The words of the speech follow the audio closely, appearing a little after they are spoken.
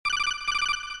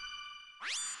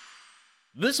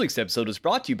This week's episode is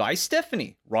brought to you by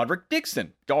Stephanie, Roderick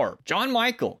Dixon, Darb, John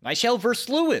Michael, Michelle Verse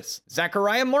Lewis,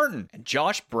 Zachariah Martin, and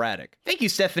Josh Braddock. Thank you,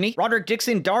 Stephanie, Roderick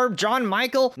Dixon, Darb, John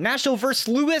Michael, Michelle Verse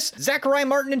Lewis, Zachariah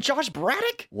Martin, and Josh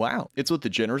Braddock. Wow, it's with the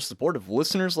generous support of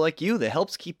listeners like you that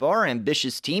helps keep our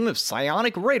ambitious team of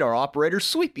psionic radar operators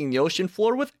sweeping the ocean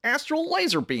floor with astral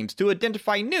laser beams to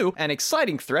identify new and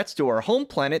exciting threats to our home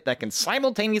planet that can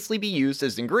simultaneously be used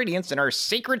as ingredients in our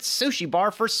sacred sushi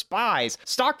bar for spies,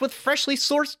 stocked with freshly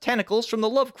sourced tentacles from the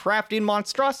Lovecraftian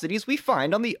monstrosities we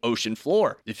find on the ocean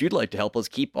floor. If you'd like to help us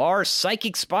keep our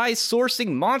psychic spies sourcing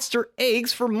monster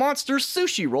eggs for monster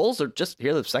sushi rolls, or just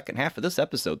hear the second half of this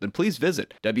episode, then please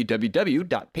visit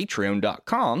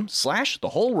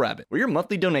www.patreon.com/thewholerabbit, where your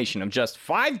monthly donation of just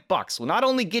 $5 will not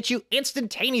only get you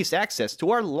instantaneous access to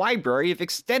our library of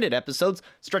extended episodes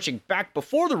stretching back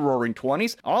before the Roaring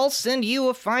 20s, I'll send you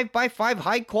a 5x5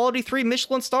 high-quality 3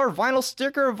 Michelin star vinyl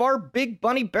sticker of our Big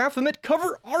Bunny Baphomet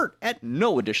cover art at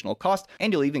no additional cost,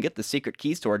 and you'll even get the secret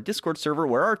keys to our Discord server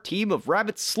where our team of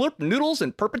rabbits slurp noodles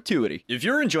in perpetuity. If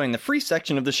you're enjoying the free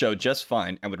section of the show just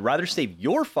fine and would rather save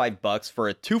your $5 for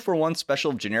a 2-for-1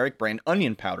 special of generic brand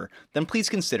onion powder, then please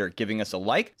consider giving us a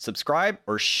like, subscribe,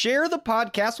 or share the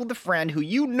podcast with a friend who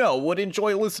you know would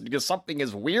enjoy listening to something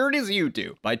as weird as you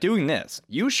do. By doing this,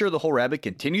 you assure the Whole Rabbit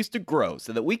continues to grow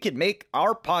so that we can make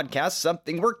our podcast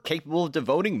something we're capable of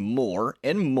devoting more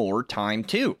and more time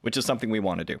to, which is something we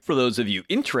want to do. For those of you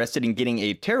interested in getting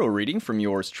a tarot reading from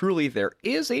yours truly, there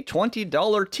is a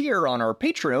 $20 tier on our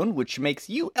Patreon, which makes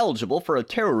you eligible for a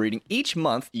tarot reading each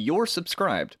month you're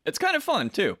subscribed. It's kind of fun,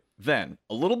 too. Then,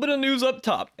 a little bit of news up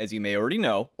top. As you may already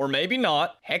know, or maybe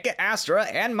not, Hecka Astra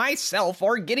and myself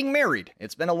are getting married.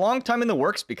 It's been a long time in the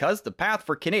works because the path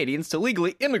for Canadians to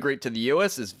legally immigrate to the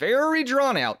US is very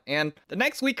drawn out, and the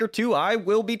next week or two I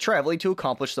will be traveling to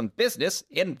accomplish some business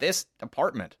in this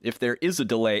department. If there is a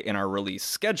delay in our release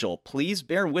schedule, please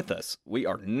bear with us. We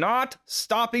are not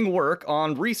stopping work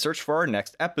on research for our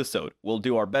next episode. We'll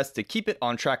do our best to keep it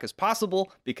on track as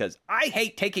possible because I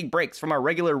hate taking breaks from our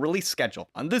regular release schedule.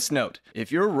 On this note,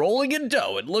 if you're rolling in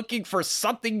dough and looking for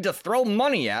something to throw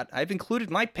money at, I've included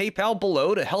my PayPal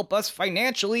below to help us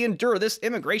financially endure this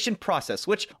immigration process,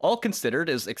 which all considered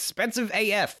is expensive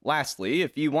AF. Lastly,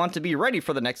 if you want to be ready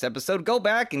for the next episode, go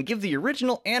back and give the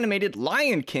original animated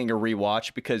Lion King a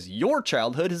rewatch because your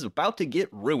childhood is about to get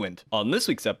ruined. On this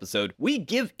week's episode, we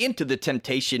give into the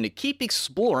temptation to keep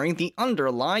exploring the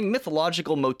underlying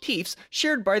mythological motifs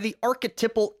shared by the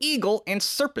archetypal eagle and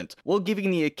serpent, while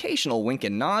giving the occasional wink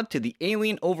and nod to the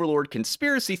alien overlord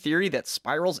conspiracy theory that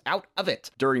spirals out of it.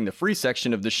 During the free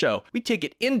section of the show, we take an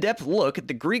in-depth look at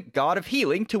the Greek god of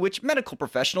healing to which medical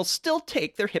professionals still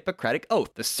take their Hippocratic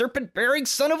oath, the serpent-bearing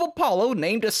son of Apollo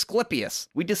named Asclepius.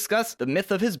 We discuss the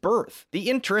myth of his birth, the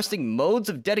interesting modes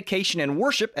of dedication and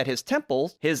worship at his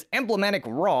temples, his emblematic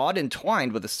rod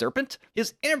entwined with a serpent,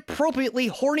 his inappropriately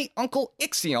horny uncle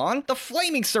Ixion, the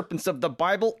flaming serpents of the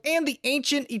Bible, and the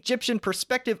ancient Egyptian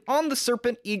perspective on the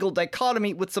serpent-eagle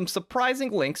dichotomy with some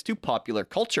surprising links to popular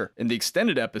culture. In the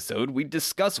extended episode, we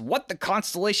discuss what the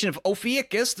constellation of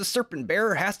Ophiuchus, the serpent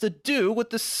bearer, has to do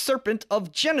with the serpent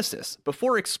of Genesis,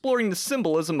 before exploring the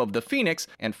symbolism of the phoenix,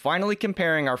 and finally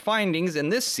comparing our findings in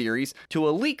this series to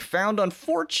a leak found on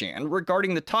 4chan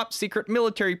regarding the top secret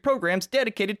military programs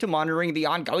dedicated to monitoring the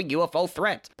ongoing UFO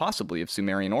threat, possibly of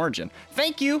Sumerian origin.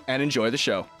 Thank you, and enjoy the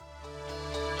show.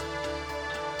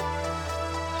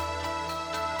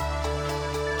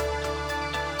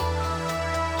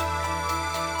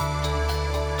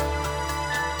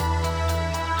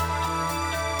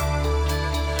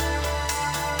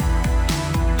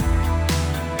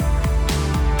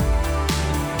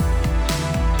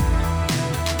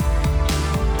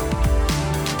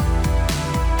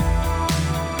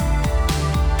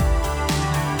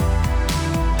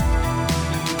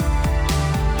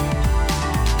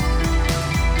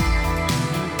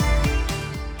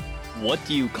 What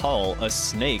do you call a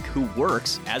snake who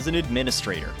works as an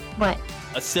administrator? What?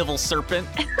 A civil serpent?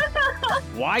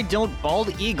 Why don't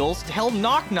bald eagles tell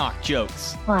knock-knock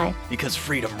jokes? Why? Because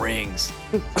freedom rings.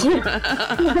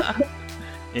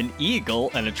 An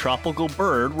eagle and a tropical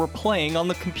bird were playing on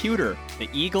the computer. The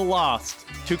eagle lost.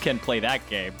 Who can play that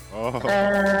game?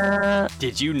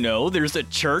 Did you know there's a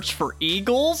church for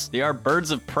eagles? They are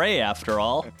birds of prey, after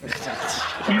all.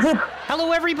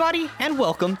 Hello everybody, and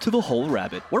welcome to The Whole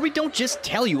Rabbit, where we don't just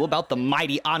tell you about the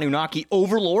mighty Anunnaki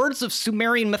overlords of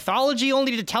Sumerian mythology,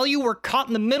 only to tell you we're caught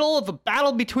in the middle of a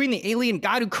battle between the alien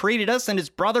god who created us and his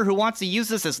brother who wants to use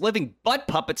us as living butt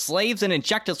puppet slaves and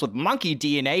inject us with monkey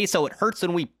DNA so it hurts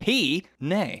when we pee.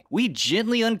 Nay, we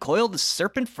gently uncoil the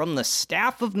serpent from the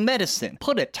staff of medicine,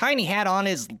 put a tiny hat on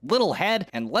his little head,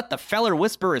 and let the feller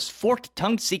whisper his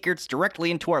forked-tongued secrets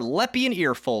directly into our Leppian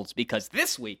earfolds, because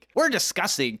this week we're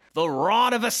discussing the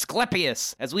rod of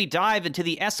Asclepius as we dive into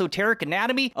the esoteric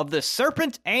anatomy of the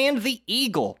serpent and the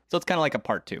eagle. So it's kind of like a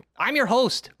part two. I'm your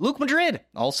host, Luke Madrid,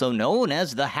 also known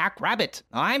as the Hack Rabbit.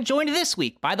 I'm joined this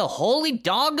week by the holy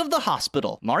dog of the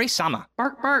hospital, Mari-sama.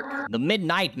 Bark, bark. The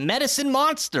midnight medicine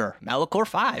monster, Malachor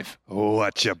 5.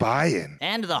 What you buying?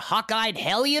 And the hawk-eyed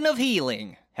hellion of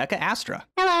healing, Heka Astra.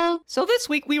 Hello. So this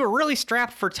week we were really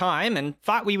strapped for time and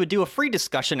thought we would do a free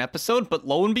discussion episode, but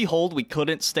lo and behold, we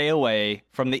couldn't stay away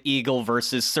from the eagle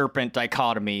versus serpent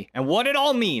dichotomy and what it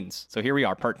all means. So here we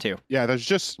are, part two. Yeah, there's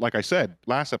just, like I said,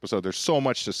 last episode, there's so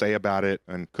much to say about it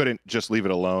and couldn't just leave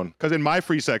it alone. Because in my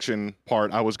free section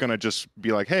part, I was going to just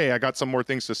be like, hey, I got some more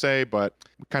things to say, but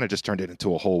we kind of just turned it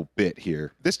into a whole bit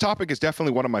here. This topic is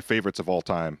definitely one of my favorites of all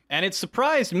time. And it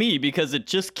surprised me because it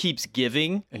just keeps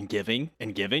giving and giving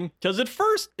and giving. Because at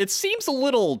first, it seems a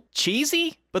little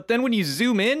cheesy, but then when you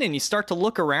zoom in and you start to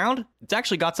look around, it's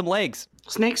actually got some legs.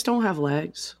 Snakes don't have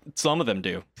legs. Some of them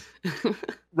do.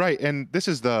 Right, and this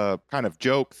is the kind of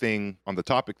joke thing on the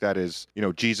topic that is,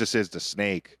 Jesus is the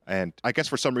snake. And I guess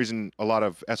for some reason, a lot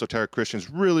of esoteric Christians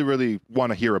really, really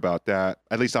want to hear about that.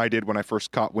 At least I did when I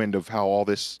first caught wind of how all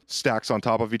this stacks on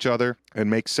top of each other and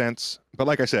makes sense. But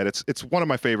like I said, it's one of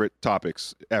my favorite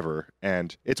topics ever.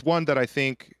 And it's one that I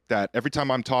think that every time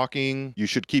I'm talking, you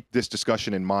should keep this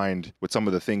discussion in mind with some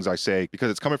of the things I say, because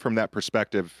it's coming from that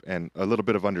perspective and a little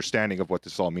bit of understanding of what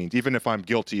this all means. Even if I'm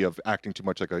guilty of acting too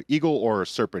much like an eagle or a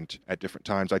serpent at different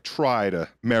times, I try to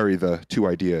marry the two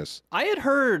ideas. I had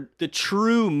heard the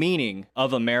true meaning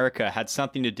of America had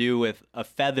something to do with a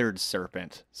feathered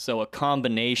serpent. So a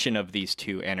combination of these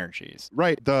two energies.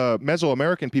 Right. The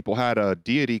Mesoamerican people had a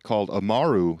deity called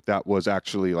Amaru that was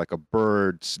actually like a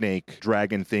bird, snake,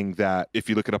 dragon thing that, if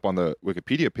you look it up on the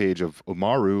Wikipedia page of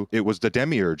Amaru, it was the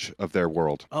demiurge of their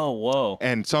world. Oh, whoa.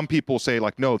 And some people say,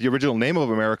 like, no, the original name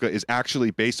of America is actually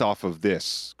based off of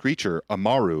this creature,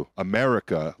 Amaru,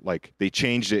 America. Like, they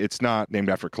changed it. It's not named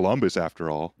after Columbus, after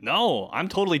all. No, I'm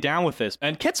totally down with this.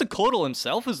 And Quetzalcoatl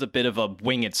himself is a bit of a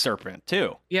winged serpent,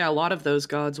 too. Yeah, a lot of those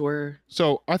gods were.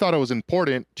 So I thought it was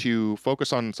important to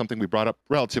focus on something we brought up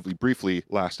relatively briefly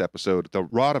last episode, the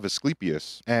rod of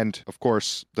Asclepius, and, of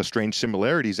course, the strange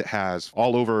similarities it has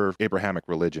all over Abrahamic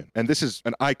religion. And this is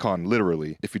an icon,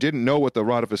 literally. If you didn't know what the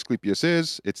rod of Asclepius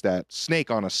is, it's that snake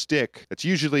on a stick that's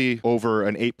usually over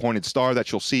an 8-pointed star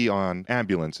that you'll see on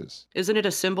ambulances. Isn't it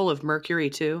a symbol of Mercury,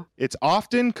 too? It's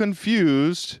often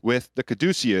confused with the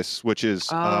caduceus, which is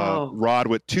a rod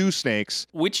with two snakes.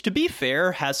 Which, to be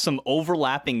fair, has some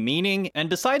overlapping meaning. And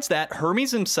besides that,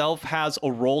 Hermes himself has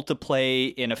a role to play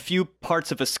in a few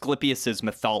parts of Asclepius's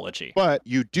mythology. But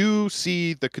you do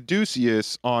see the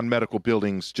caduceus on medical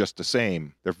buildings just the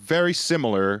same. They're very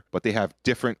similar, but they have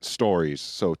different stories.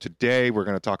 So today we're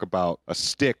going to talk about a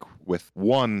stick with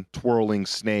one twirling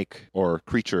snake or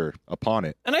creature upon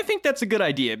it. And I think that's a good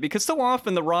idea, because so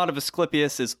often the rod of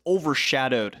Asclepius is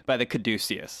overshadowed by the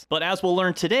caduceus. But as we'll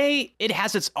learn today, it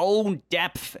has its own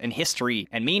depth and history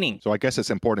and meaning. So I guess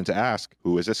it's important to ask,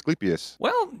 who is Asclepius?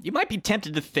 Well, you might be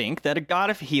tempted to think that a god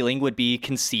of healing would be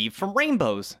conceived from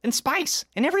rainbows and spice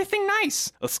and everything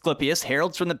nice. Asclepius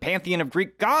heralds from the pantheon of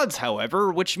Greek gods,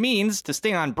 however, which means, to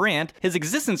stay on brand, his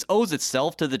existence owes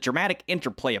itself to the dramatic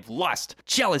interplay of lust,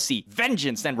 jealousy,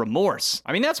 vengeance, and remorse.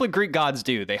 I mean, that's what Greek gods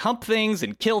do. They hump things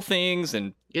and kill things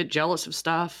and Get jealous of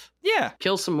stuff. Yeah.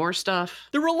 Kill some more stuff.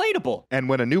 They're relatable. And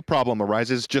when a new problem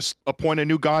arises, just appoint a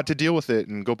new god to deal with it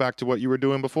and go back to what you were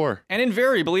doing before. And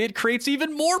invariably, it creates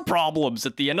even more problems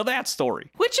at the end of that story,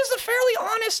 which is a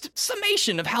fairly honest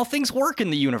summation of how things work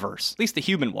in the universe, at least the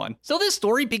human one. So this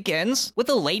story begins with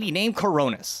a lady named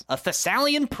Coronis, a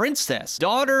Thessalian princess,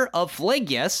 daughter of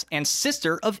Phlegyas and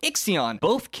sister of Ixion,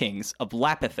 both kings of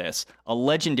Lapithis, a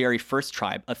legendary first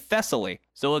tribe of Thessaly.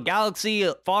 So a galaxy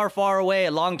far, far away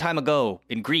a long time ago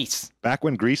in Greece. Back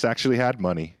when Greece actually had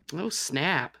money. Oh,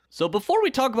 snap. So before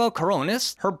we talk about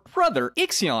Coronis, her brother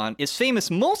Ixion is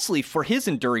famous mostly for his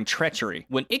enduring treachery.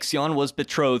 When Ixion was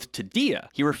betrothed to Dia,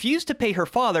 he refused to pay her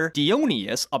father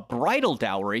Dionysius a bridal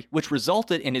dowry, which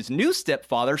resulted in his new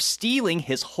stepfather stealing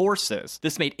his horses.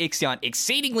 This made Ixion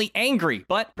exceedingly angry,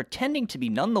 but pretending to be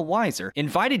none the wiser,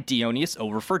 invited Dionysius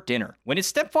over for dinner. When his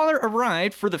stepfather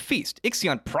arrived for the feast,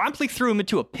 Ixion promptly threw him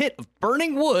into a pit of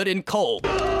burning wood and coal.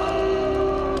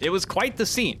 It was quite the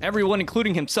scene. Everyone,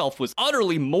 including himself, was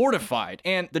utterly mortified,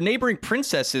 and the neighboring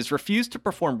princesses refused to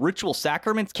perform ritual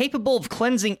sacraments capable of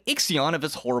cleansing Ixion of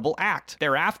his horrible act.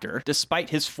 Thereafter,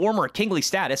 despite his former kingly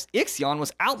status, Ixion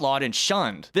was outlawed and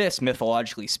shunned. This,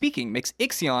 mythologically speaking, makes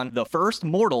Ixion the first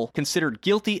mortal considered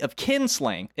guilty of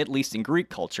kinslaying, at least in Greek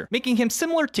culture, making him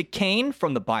similar to Cain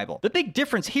from the Bible. The big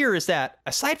difference here is that,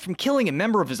 aside from killing a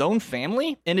member of his own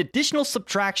family, an additional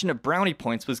subtraction of brownie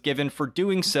points was given for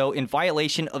doing so in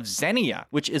violation of xenia,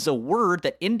 which is a word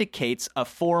that indicates a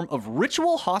form of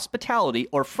ritual hospitality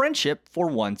or friendship for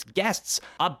one's guests,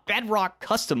 a bedrock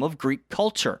custom of Greek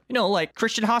culture. You know, like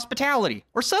Christian hospitality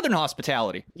or Southern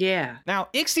hospitality. Yeah. Now,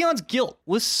 Ixion's guilt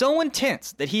was so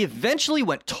intense that he eventually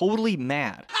went totally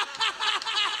mad.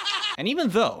 And even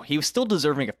though he was still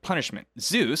deserving of punishment,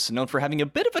 Zeus, known for having a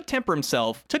bit of a temper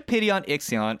himself, took pity on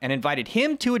Ixion and invited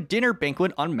him to a dinner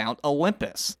banquet on Mount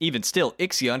Olympus. Even still,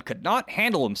 Ixion could not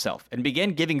handle himself and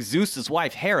began giving Zeus's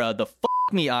wife Hera the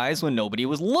me eyes when nobody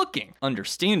was looking.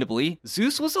 Understandably,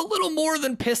 Zeus was a little more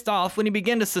than pissed off when he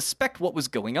began to suspect what was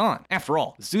going on. After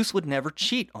all, Zeus would never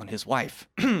cheat on his wife.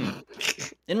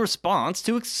 In response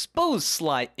to expose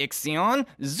sly Ixion,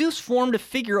 Zeus formed a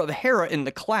figure of Hera in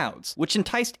the clouds, which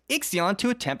enticed Ixion to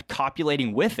attempt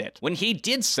copulating with it. When he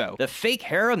did so, the fake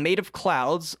Hera made of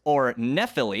clouds, or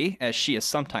Nephili, as she is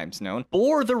sometimes known,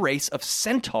 bore the race of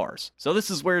centaurs. So this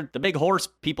is where the big horse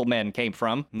people men came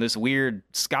from, this weird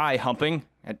sky humping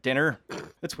at dinner.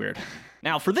 That's weird.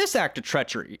 Now, for this act of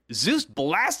treachery, Zeus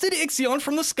blasted Ixion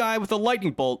from the sky with a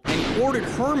lightning bolt, and he ordered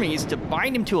Hermes to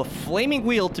bind him to a flaming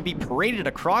wheel to be paraded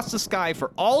across the sky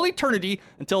for all eternity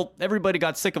until everybody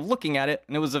got sick of looking at it,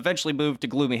 and it was eventually moved to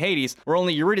gloomy Hades, where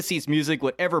only Eurydice's music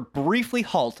would ever briefly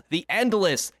halt the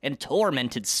endless and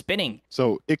tormented spinning.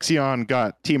 So Ixion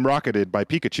got team rocketed by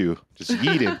Pikachu, just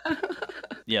yeeted.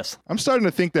 Yes. I'm starting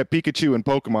to think that Pikachu in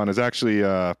Pokemon is actually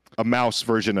a mouse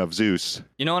version of Zeus.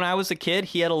 You know, when I was a kid,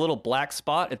 he had a little black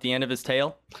spot at the end of his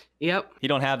tail. Yep. He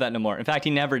don't have that no more. In fact,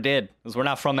 he never did, because we're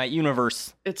not from that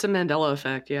universe. It's a Mandela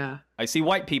effect, yeah. I see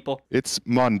white people. It's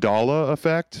Mandala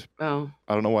effect. Oh.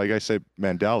 I don't know why you guys say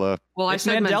Mandela. Well, I It's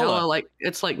said Mandela. Mandela, like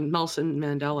it's like Nelson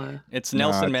Mandela. It's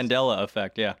Nelson Nah, Mandela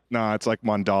effect, yeah. Nah, it's like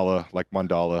Mandala, like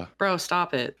Mandala. Bro,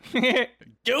 stop it.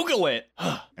 Google it.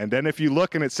 And then if you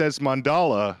look and it says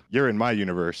Mandala, you're in my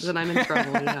universe. Then I'm in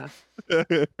trouble, yeah.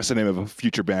 That's the name of a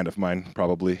future band of mine,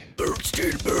 probably.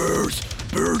 Bernstein Bears!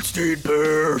 Bernstein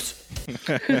Bears!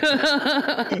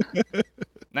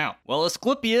 Now, while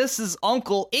Asclepius'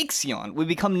 uncle Ixion would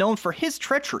become known for his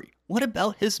treachery, what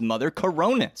about his mother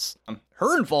Coronis?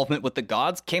 Her involvement with the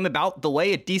gods came about the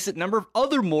way a decent number of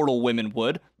other mortal women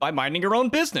would, by minding her own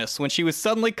business when she was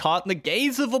suddenly caught in the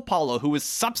gaze of Apollo, who was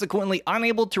subsequently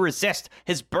unable to resist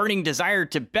his burning desire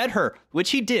to bed her, which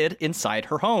he did inside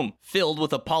her home. Filled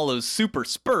with Apollo's super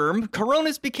sperm,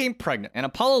 Coronis became pregnant, and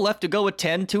Apollo left to go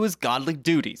attend to his godly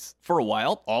duties. For a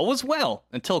while, all was well,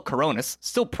 until Coronis,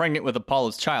 still pregnant with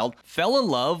Apollo's child, fell in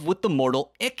love with the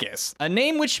mortal Ichus, a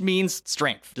name which means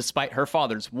strength. Despite her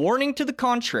father's warning to the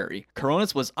contrary,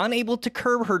 Coronis was unable to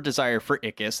curb her desire for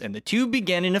Ichus, and the two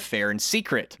began an affair in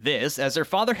secret. This, as her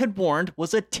father had warned,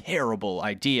 was a terrible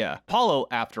idea. Apollo,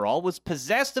 after all, was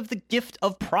possessed of the gift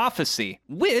of prophecy,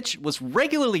 which was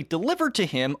regularly delivered to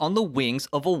him on the wings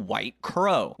of a white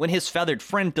crow. When his feathered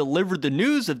friend delivered the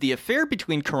news of the affair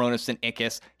between Coronis and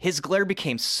Ichus, his glare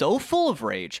became so full of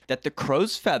rage that the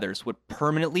crow's feathers would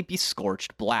permanently be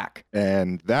scorched black.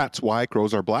 And that's why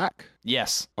crows are black?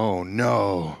 Yes. Oh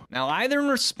no. Now, either in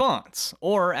response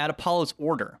or at Apollo's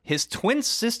order, his twin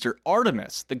sister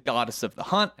Artemis, the goddess of the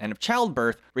hunt and of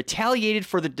childbirth, retaliated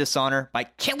for the dishonor by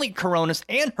killing Coronis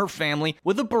and her family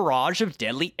with a barrage of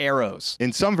deadly arrows.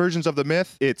 In some versions of the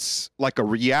myth, it's like a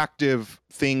reactive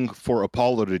thing for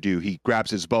Apollo to do. He grabs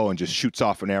his bow and just shoots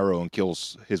off an arrow and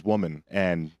kills his woman.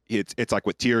 And it's like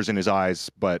with tears in his eyes,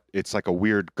 but it's like a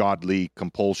weird godly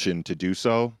compulsion to do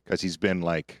so because he's been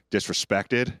like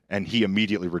disrespected, and he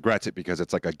immediately regrets it because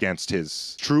it's like against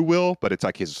his true will, but it's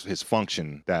like his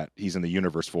function that he's in the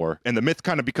universe for. And the myth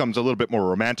kind of becomes a little bit more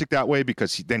romantic that way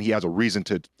because then he has a reason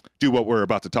to do what we're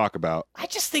about to talk about. I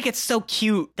just think it's so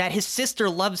cute that his sister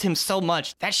loves him so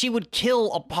much that she would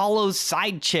kill Apollo's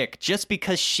side chick just because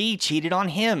because she cheated on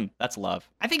him. That's love.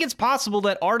 I think it's possible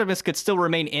that Artemis could still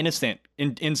remain innocent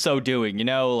in so doing,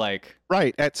 like...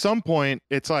 Right. At some point,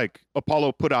 it's like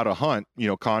Apollo put out a hunt,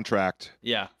 contract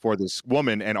Yeah. for this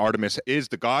woman, and Artemis is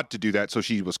the god to do that. So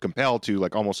she was compelled to,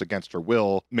 like, almost against her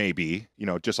will, maybe,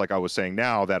 just like I was saying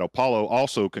now, that Apollo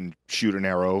also can shoot an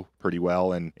arrow pretty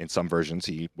well. And in some versions,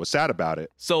 he was sad about it.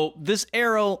 So this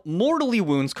arrow mortally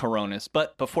wounds Coronis,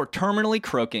 but before terminally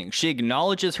croaking, she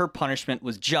acknowledges her punishment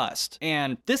was just.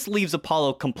 And this leaves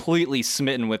Apollo completely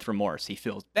smitten with remorse. He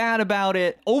feels bad about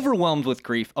it. Overwhelmed with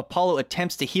grief, Apollo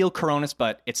attempts to heal Coronis,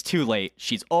 but it's too late.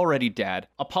 She's already dead.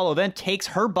 Apollo then takes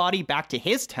her body back to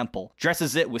his temple,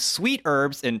 dresses it with sweet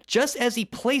herbs, and just as he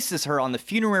places her on the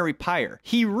funerary pyre,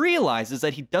 he realizes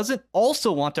that he doesn't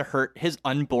also want to hurt his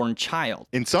unborn child.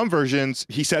 In some versions,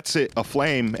 he sets it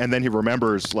aflame, and then he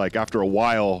remembers, like, after a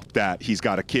while that he's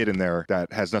got a kid in there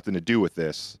that has nothing to do with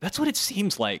this. That's what it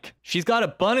seems like. She's got a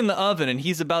bun in the oven, and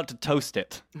he's about to toast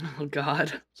it. Oh,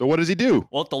 God. So what does he do?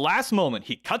 Well, at the last moment,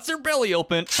 he cuts her belly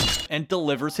open and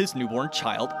delivers his newborn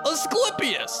child,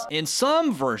 Asclepius. In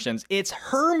some versions, it's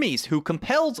Hermes who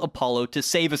compels Apollo to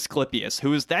save Asclepius,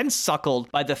 who is then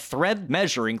suckled by the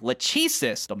thread-measuring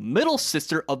Lachesis, the middle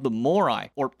sister of the Moirai,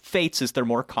 or Fates as they're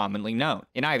more commonly known.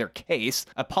 In either case,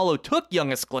 Apollo took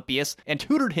young Asclepius and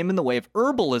tutored him in the way of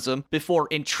herbalism before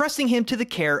entrusting him to the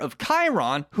care of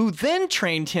Chiron, who then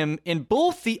trained him in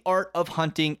both the art of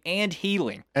hunting and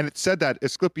healing. And it's said that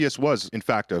Asclepius was, in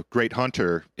fact, a great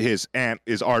hunter. His aunt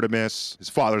is Artemis, his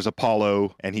father's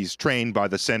Apollo, and he's trained by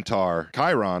the centaur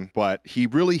Chiron, but he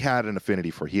really had an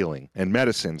affinity for healing and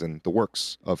medicines and the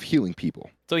works of healing people.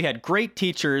 So he had great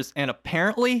teachers, and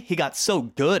apparently he got so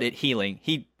good at healing,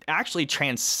 he actually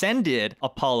transcended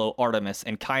Apollo, Artemis,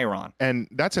 and Chiron. And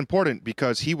that's important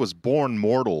because he was born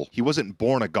mortal. He wasn't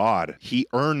born a god. He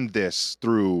earned this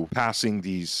through passing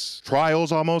these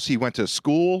trials almost. He went to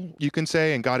school, you can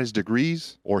say, and got his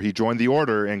degrees, or he joined the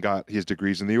order and got his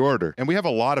degrees in the order. And we have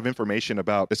a lot of information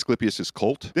about Asclepius's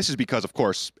cult. This is because, of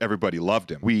course, everybody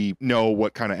loved him. We know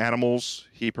what kind of animals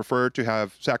he preferred to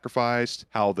have sacrificed,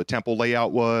 how the temple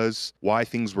layout was, why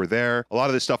things were there. A lot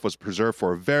of this stuff was preserved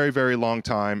for a very, very long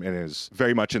time and is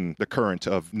very much in the current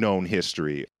of known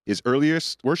history. His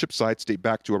earliest worship sites date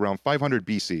back to around 500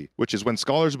 BC, which is when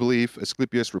scholars believe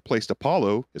Asclepius replaced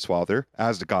Apollo, his father,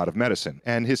 as the god of medicine.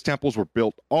 And his temples were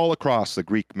built all across the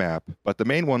Greek map, but the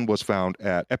main one was found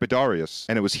at Epidaurus.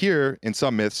 And it was here, in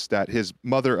some myths, that his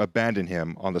mother abandoned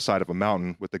him on the side of a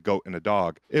mountain with a goat and a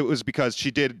dog. It was because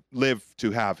she did live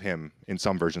to have him in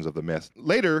some versions of the myth.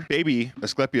 Later, baby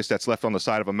Asclepius that's left on the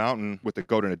side of a mountain with a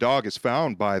goat and a dog is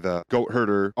found by the goat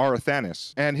herder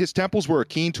Arathanus. And his temples were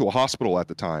akin to a hospital at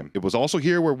the time. It was also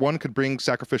here where one could bring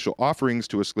sacrificial offerings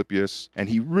to Asclepius, and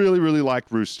he really, really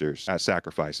liked roosters as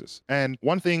sacrifices. And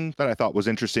one thing that I thought was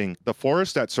interesting, the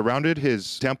forest that surrounded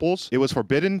his temples, it was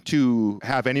forbidden to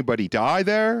have anybody die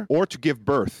there or to give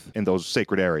birth in those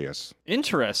sacred areas.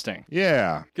 Interesting.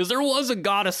 Yeah. Because there was a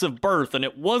goddess of birth, and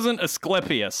it wasn't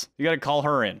Asclepius. You gotta call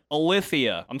her in.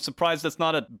 Alithia. I'm surprised that's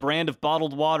not a brand of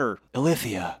bottled water.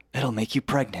 Alithia, it'll make you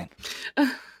pregnant.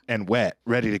 And wet,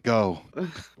 ready to go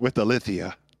with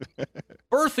Alithia.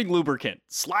 Birthing lubricant.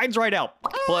 Slides right out.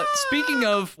 But speaking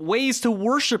of ways to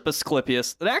worship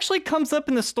Asclepius, it actually comes up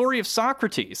in the story of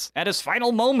Socrates, at his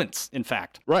final moments, in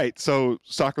fact. Right, so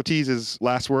Socrates'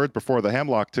 last word before the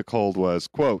hemlock took hold was,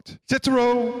 quote,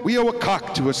 "Cicero, we owe a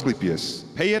cock to Asclepius.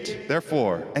 Pay it,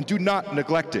 therefore, and do not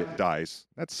neglect it, dies."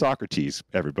 That's Socrates,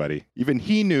 everybody. Even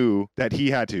he knew that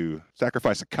he had to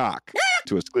sacrifice a cock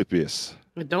to Asclepius.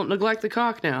 Don't neglect the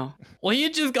cock now. Well, he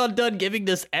had just got done giving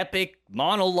this epic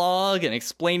monologue and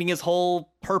explaining his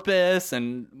whole purpose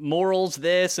and morals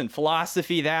this and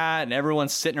philosophy that, and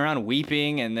everyone's sitting around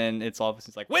weeping, and then it's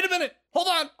like, wait a minute, hold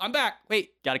on, I'm back.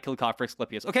 Wait, gotta kill a cock for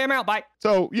Asclepius. Okay, I'm out, bye.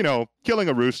 So, killing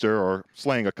a rooster or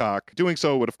slaying a cock, doing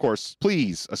so would, of course,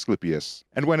 please Asclepius.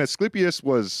 And when Asclepius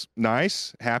was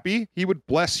nice, happy, he would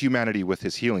bless humanity with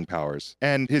his healing powers.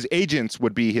 And his agents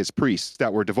would be his priests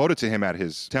that were devoted to him at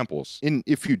his temples. And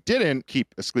if you didn't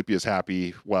keep Asclepius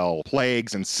happy, well,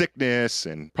 plagues and sickness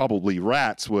and probably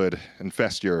rats would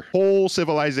infest your whole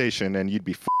civilization and you'd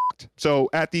be f***ed. So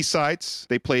at these sites,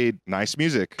 they played nice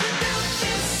music.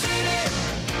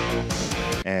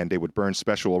 and they would burn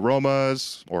special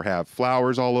aromas or have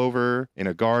flowers all over in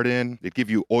a garden. They'd give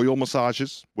you oil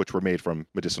massages, which were made from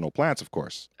medicinal plants, of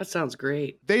course. That sounds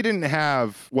great. They didn't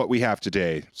have what we have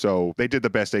today, so they did the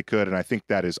best they could, and I think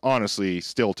that is honestly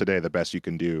still today the best you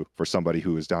can do for somebody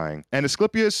who is dying. And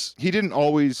Asclepius, he didn't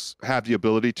always have the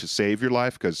ability to save your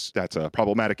life, because that's a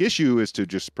problematic issue, is to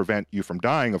just prevent you from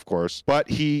dying, of course. But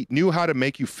he knew how to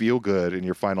make you feel good in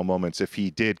your final moments if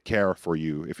he did care for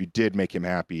you, if you did make him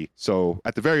happy. So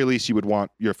at the very least, you would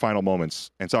want your final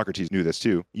moments, and Socrates knew this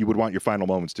too, you would want your final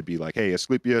moments to be like, hey,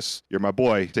 Asclepius, you're my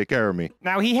boy, take care of me.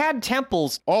 Now, he had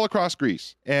temples All across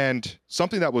Greece. And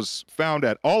something that was found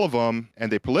at all of them,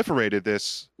 and they proliferated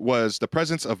this, was the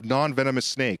presence of non-venomous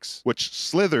snakes, which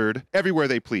slithered everywhere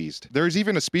they pleased. There's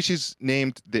even a species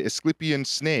named the Asclepian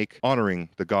snake honoring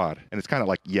the god. And it's kind of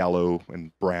like yellow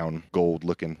and brown, gold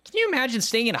looking. Can you imagine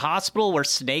staying in a hospital where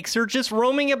snakes are just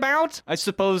roaming about? I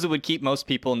suppose it would keep most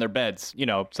people in their beds,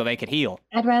 so they could heal.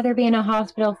 I'd rather be in a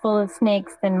hospital full of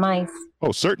snakes than mice.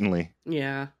 Oh, certainly.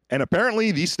 Yeah. And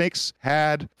apparently these snakes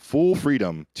had full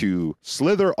freedom to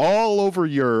slither all over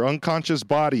your unconscious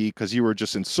body because you were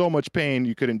just in so much pain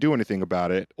you couldn't do anything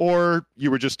about it. Or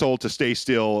you were just told to stay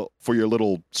still for your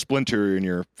little splinter in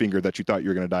your finger that you thought you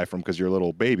were going to die from because you're a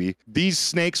little baby. These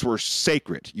snakes were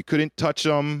sacred. You couldn't touch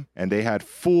them, and they had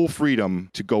full freedom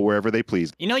to go wherever they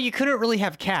pleased. You couldn't really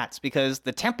have cats because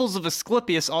the temples of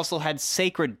Asclepius also had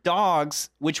sacred dogs,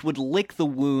 which would lick the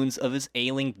wounds of his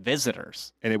ailing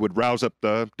visitors. And it would rouse up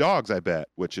the dogs, I bet,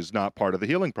 which is not part of the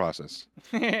healing process.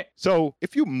 So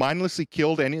if you mindlessly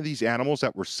killed any of these animals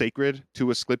that were sacred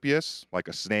to Asclepius, like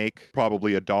a snake,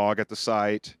 probably a dog at the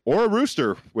site, or a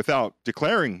rooster without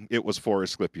declaring it was for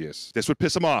Asclepius, this would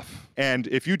piss him off. And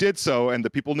if you did so and the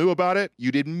people knew about it,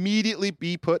 you'd immediately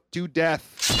be put to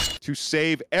death to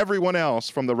save everyone else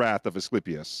from the wrath of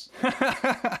Asclepius.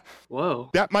 Whoa.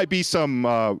 That might be some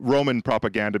Roman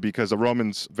propaganda because the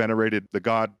Romans venerated the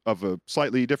god of a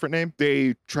slightly different name.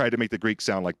 They tried to make the Greeks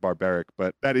sound like barbaric,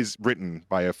 but that is written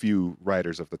by a few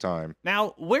writers of the time.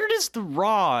 Now, where does the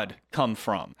rod come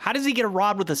from? How does he get a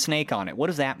rod with a snake on it? What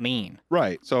does that mean?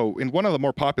 Right. So in one of the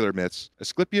more popular myths,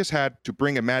 Asclepius had to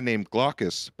bring a man named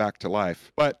Glaucus back to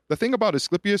life. But the thing about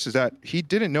Asclepius is that he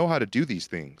didn't know how to do these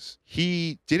things.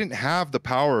 He didn't have the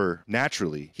power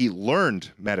naturally. He learned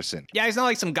medicine. Yeah, he's not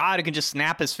like some god who can just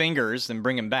snap his fingers and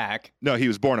bring him back. No, he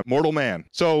was born a mortal man.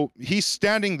 So he's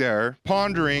standing there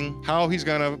pondering how he's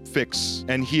going to fix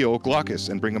and heal Glaucus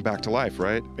and bring him back to life,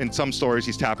 right? In some stories,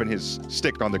 he's tapping his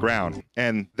stick on the ground.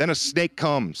 And then a snake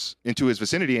comes into his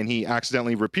vicinity and he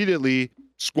accidentally repeatedly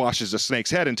squashes the snake's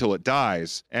head until it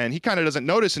dies. And he kind of doesn't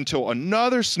notice until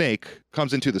another snake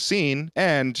comes into the scene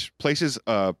and places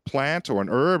a plant or an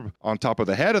herb on top of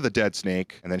the head of the dead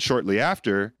snake. And then shortly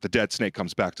after, the dead snake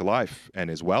comes back to life and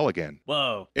is well again.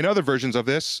 Whoa. In other versions of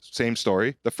this, same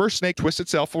story, the first snake twists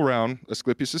itself around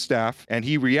Asclepius' staff and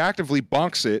he reactively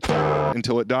bonks it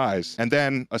until it dies. And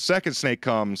then a second snake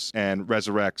comes and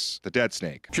resurrects the dead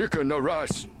snake. Chicken, no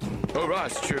rice. No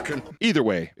rice, chicken. Either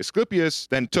way, Asclepius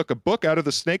then took a book out of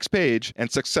the snake's page and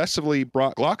successfully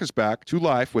brought Glaucus back to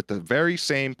life with the very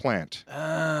same plant. Oh.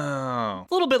 A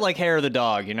little bit like hair of the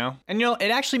dog, And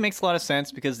it actually makes a lot of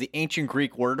sense because the ancient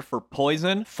Greek word for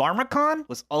poison, pharmakon,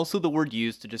 was also the word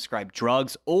used to describe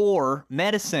drugs or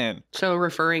medicine. So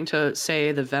referring to,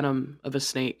 say, the venom of a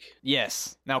snake.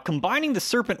 Yes. Now, combining the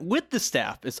serpent with the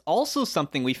staff is also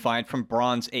something we find from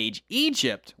Bronze Age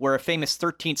Egypt, where a famous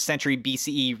 13th century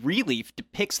BCE relief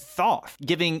depicts Thoth,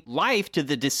 giving life to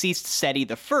the deceased Seti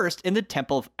I in the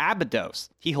temple of Abydos.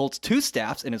 He holds two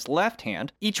staffs in his left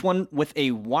hand, each one with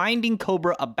a winding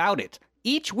cobra about it,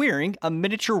 each wearing a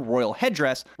miniature royal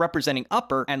headdress representing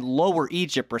Upper and Lower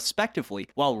Egypt respectively,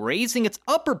 while raising its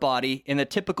upper body in the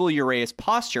typical uraeus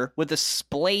posture with a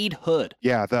splayed hood.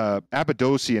 Yeah, the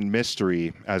Abydosian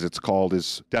mystery, as it's called,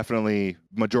 is definitely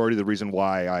majority of the reason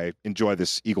why I enjoy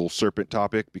this eagle serpent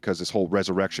topic, because this whole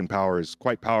resurrection power is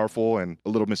quite powerful and a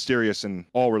little mysterious in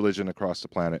all religion across the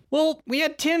planet. Well, we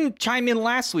had Tim chime in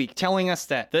last week telling us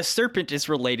that the serpent is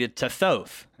related to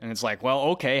Thoth. And it's like, well,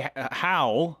 okay,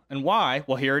 how and why?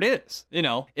 Well, here it is.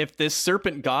 If this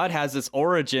serpent god has its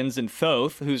origins in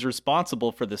Thoth, who's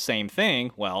responsible for the same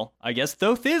thing, well, I guess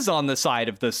Thoth is on the side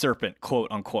of the serpent, quote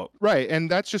unquote. Right,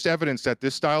 and that's just evidence that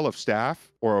this style of staff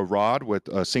or a rod with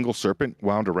a single serpent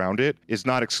wound around it is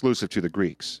not exclusive to the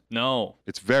Greeks. No.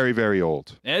 It's very, very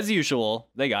old. As usual,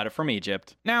 they got it from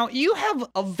Egypt. Now, you have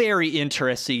a very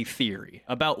interesting theory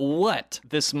about what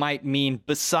this might mean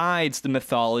besides the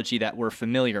mythology that we're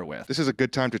familiar familiar with. This is a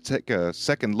good time to take a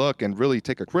second look and really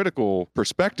take a critical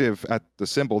perspective at the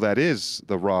symbol that is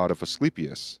the rod of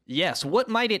Asclepius. Yes, what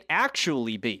might it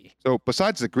actually be? So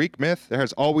besides the Greek myth, there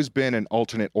has always been an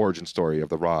alternate origin story of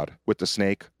the rod, with the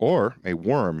snake or a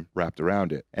worm wrapped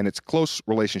around it, and its close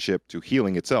relationship to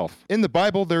healing itself. In the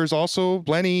Bible, there's also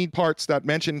plenty parts that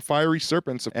mention fiery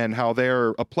serpents and how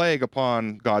they're a plague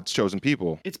upon God's chosen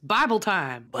people. It's Bible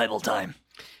time. Bible time.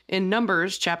 In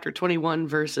Numbers chapter 21,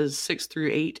 verses 6 through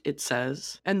 8, it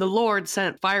says, "And the Lord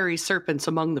sent fiery serpents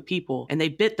among the people, and they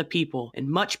bit the people, and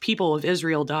much people of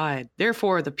Israel died.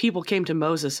 Therefore the people came to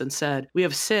Moses and said, We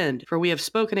have sinned, for we have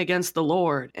spoken against the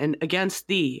Lord and against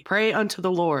thee. Pray unto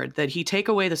the Lord that he take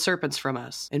away the serpents from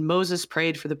us. And Moses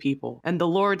prayed for the people. And the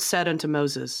Lord said unto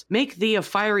Moses, Make thee a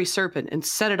fiery serpent, and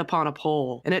set it upon a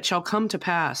pole. And it shall come to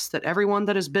pass that everyone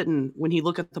that is bitten, when he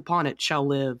looketh upon it, shall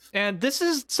live." And this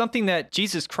is something that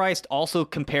Jesus Christ also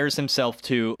compares himself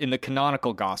to in the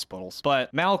canonical Gospels,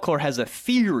 but Malachor has a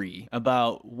theory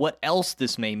about what else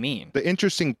this may mean. The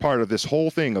interesting part of this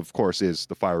whole thing, of course, is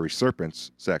the fiery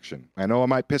serpents section. I know I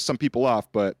might piss some people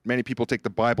off, but many people take the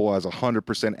Bible as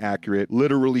 100% accurate,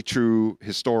 literally true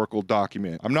historical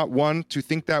document. I'm not one to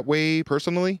think that way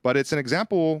personally, but it's an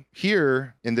example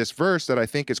here in this verse that I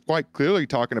think is quite clearly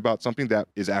talking about something that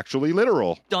is actually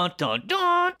literal. Dun dun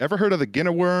dun! Ever heard of the Guinea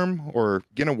worm or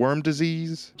Guinea worm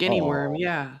disease? Guinea Oh. worm,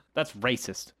 yeah. That's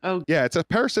racist. Oh, Yeah, it's a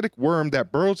parasitic worm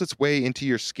that burrows its way into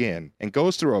your skin and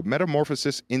goes through a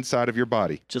metamorphosis inside of your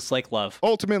body. Just like love.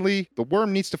 Ultimately, the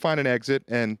worm needs to find an exit,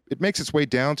 and it makes its way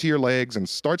down to your legs and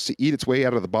starts to eat its way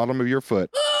out of the bottom of your foot.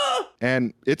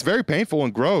 And it's very painful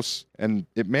and gross, and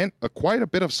it meant quite a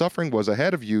bit of suffering was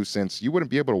ahead of you, since you wouldn't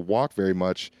be able to walk very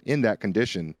much in that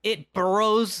condition. It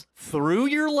burrows through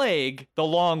your leg the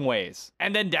long ways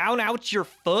and then down out your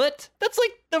foot? That's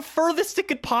like the furthest it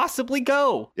could possibly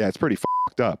go. Yeah, it's pretty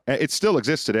fucked up. And it still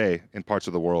exists today in parts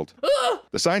of the world.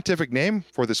 The scientific name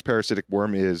for this parasitic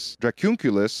worm is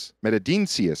Dracunculus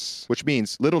medinensis, which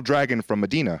means little dragon from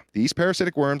Medina. These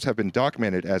parasitic worms have been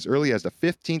documented as early as the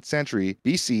 15th century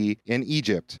BC in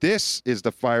Egypt. This is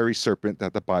the fiery serpent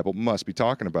that the Bible must be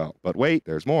talking about. But wait,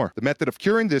 there's more. The method of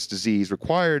curing this disease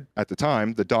required, at the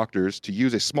time, the doctors to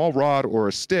use a small rod or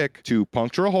a stick to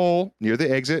puncture a hole near the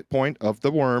exit point of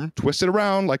the worm, twist it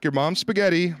around like your mom's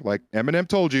spaghetti, like Eminem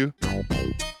told you,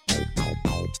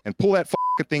 and pull that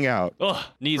thing out. Ugh,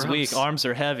 knees Gross. weak, arms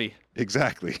are heavy.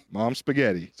 Exactly. Mom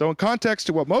spaghetti. So in context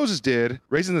to what Moses did,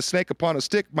 raising the snake upon a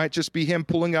stick might just be him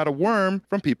pulling out a worm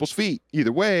from people's feet.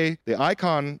 Either way, the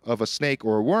icon of a snake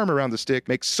or a worm around the stick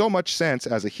makes so much sense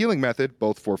as a healing method,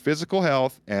 both for physical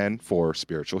health and for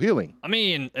spiritual healing. I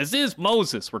mean, this is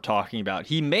Moses we're talking about.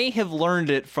 He may have learned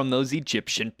it from those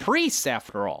Egyptian priests,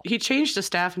 after all. he changed a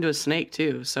staff into a snake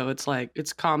too, so it's like,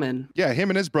 it's common. Yeah, him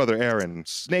and his brother Aaron,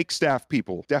 snake staff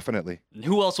people, definitely. And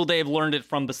who else would they have learned it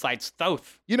from besides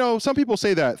Thoth? You know, some people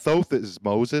say that Thoth is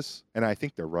Moses, and I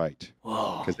think they're right.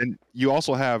 Whoa. Because then you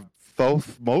also have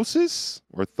Thoth-Moses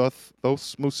or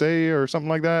Thoth-Mose or something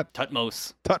like that.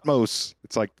 Tutmos. Tutmos.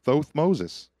 It's like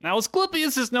Thoth-Moses. Now,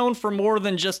 Asclepius is known for more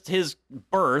than just his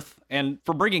birth and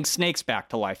for bringing snakes back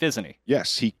to life, isn't he?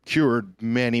 Yes, he cured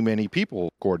many, many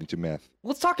people, according to myth.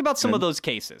 Let's talk about some of those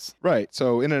cases. Right,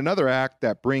 so in another act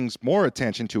that brings more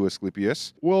attention to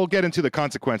Asclepius, we'll get into the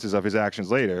consequences of his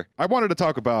actions later. I wanted to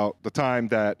talk about the time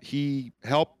that he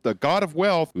helped the god of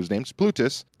wealth, whose name's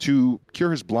Plutus, to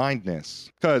cure his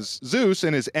blindness. Because Zeus,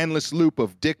 in his endless loop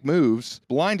of dick moves,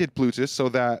 blinded Plutus so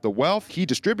that the wealth he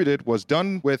distributed was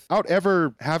done without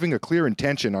ever having a clear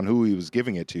intention on who he was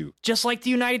giving it to. Just like the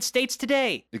United States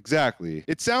today. Exactly.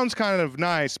 It sounds kind of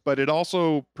nice, but it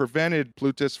also prevented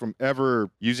Plutus from ever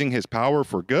using his power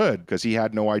for good, because he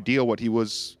had no idea what he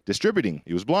was distributing.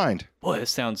 He was blind. Boy,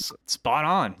 this sounds spot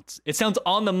on. It sounds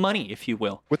on the money, if you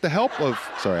will. With the help of...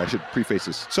 Sorry, I should preface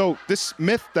this. So this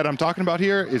myth that I'm talking about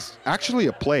here is actually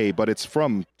a play, but it's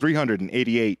from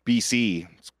 388 BC.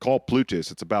 It's called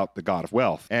Plutus. It's about the god of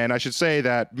wealth. And I should say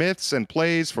that myths and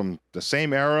plays from the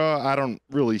same era, I don't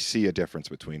really see a difference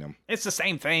between them. It's the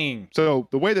same thing. So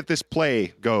the way that this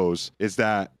play goes is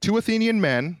that two Athenian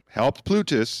men helped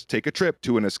Plutus take a trip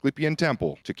to an Asclepian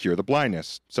temple to cure the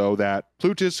blindness so that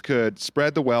Plutus could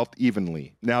spread the wealth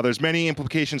evenly. Now, there's many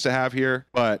implications to have here,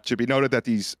 but it should be noted that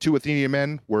these two Athenian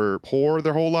men were poor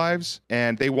their whole lives,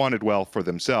 and they wanted wealth for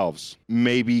themselves.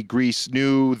 Maybe Greece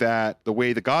knew that the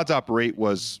way the gods operate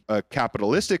was a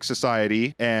capitalistic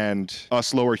society, and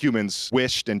us lower humans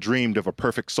wished and dreamed of a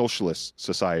perfect socialist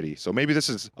society. So maybe this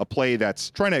is a play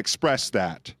that's trying to express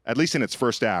that, at least in its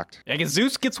first act. I guess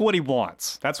Zeus gets what he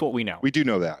wants. That's what we know. We do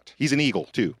know that. He's an eagle,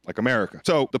 too, like America.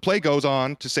 So the play goes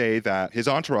on to say that his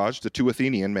entourage, the two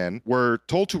Athenian men, men were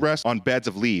told to rest on beds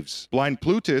of leaves. Blind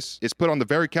Plutus is put on the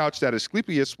very couch that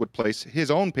Asclepius would place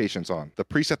his own patients on. The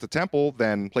priests at the temple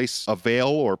then place a veil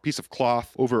or piece of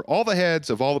cloth over all the heads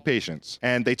of all the patients,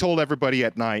 and they told everybody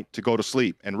at night to go to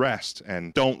sleep and rest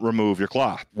and don't remove your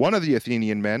cloth. One of the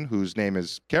Athenian men, whose name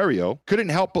is Cario, couldn't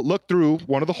help but look through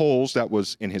one of the holes that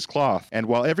was in his cloth, and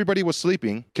while everybody was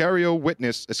sleeping, Cario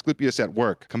witnessed Asclepius at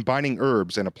work, combining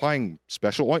herbs and applying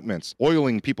special ointments,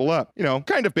 oiling people up,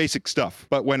 kind of basic stuff.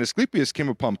 But when Asclepius came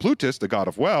upon Plutus, the god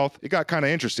of wealth, it got kind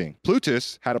of interesting.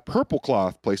 Plutus had a purple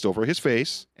cloth placed over his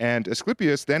face, and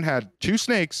Asclepius then had two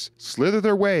snakes slither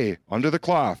their way under the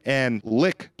cloth and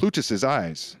lick Plutus's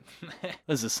eyes.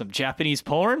 Is this some Japanese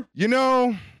porn?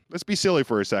 Let's be silly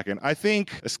for a second. I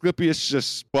think Asclepius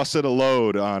just busted a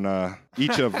load on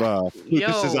each of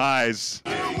Plutus's eyes.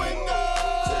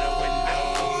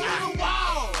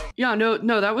 Yeah,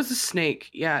 no, that was a snake.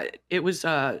 Yeah, it was,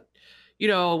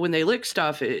 when they lick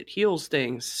stuff, it heals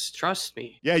things. Trust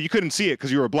me. Yeah, you couldn't see it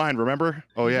because you were blind, remember?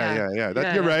 Oh, yeah.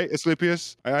 You're right,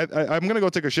 Asclepius. I'm going to go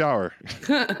take a shower.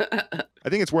 I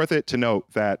think it's worth it to note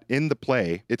that in the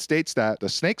play, it states that the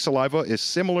snake saliva is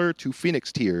similar to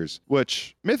phoenix tears,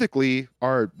 which mythically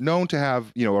are known to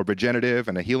have, a regenerative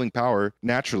and a healing power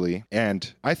naturally.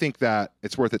 And I think that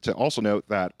it's worth it to also note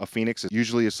that a phoenix is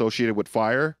usually associated with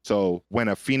fire. So when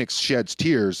a phoenix sheds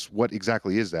tears, what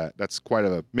exactly is that? That's quite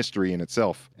a mystery in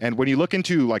itself. And when you look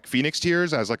into like phoenix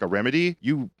tears as like a remedy,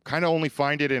 you kind of only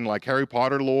find it in like Harry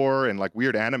Potter lore and like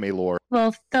weird anime lore.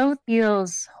 Well, Thoth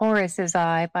heals Horus's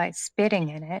eye by spitting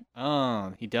in it.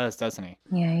 Oh, he does, doesn't he?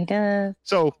 Yeah, he does.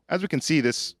 So, as we can see,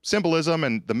 this symbolism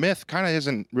and the myth kind of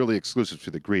isn't really exclusive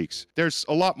to the Greeks. There's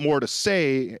a lot more to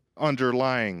say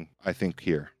underlying, I think,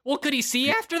 here. What could he see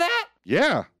after that?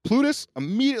 Yeah, Plutus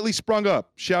immediately sprung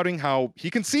up, shouting how he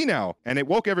can see now, and it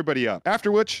woke everybody up.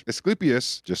 After which,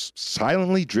 Asclepius just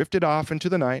silently drifted off into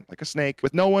the night like a snake,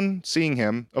 with no one seeing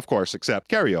him, of course, except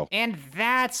Cario. And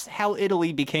that's how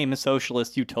Italy became a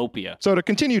socialist utopia. So to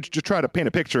continue to try to paint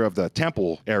a picture of the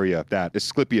temple area that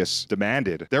Asclepius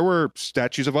demanded, there were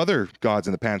statues of other gods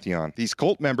in the pantheon. These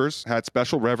cult members had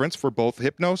special reverence for both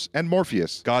Hypnos and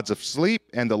Morpheus, gods of sleep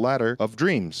and the latter of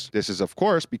dreams. This is, of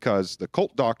course, because the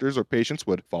cult doctors or patients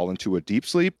would fall into a deep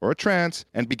sleep or a trance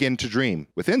and begin to dream.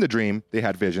 Within the dream, they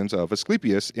had visions of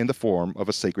Asclepius in the form of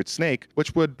a sacred snake,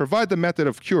 which would provide the method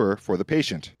of cure for the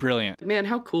patient. Brilliant. Man,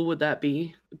 how cool would that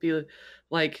be? It'd be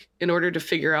like, in order to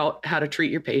figure out how to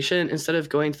treat your patient, instead of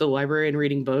going to the library and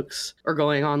reading books or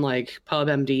going on like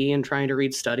PubMD and trying to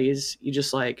read studies, you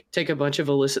just like take a bunch of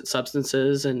illicit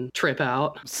substances and trip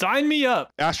out. Sign me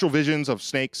up. Astral visions of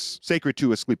snakes sacred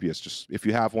to Asclepius. Just if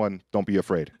you have one, don't be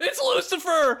afraid. It's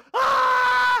Lucifer!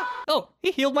 Ah! Oh,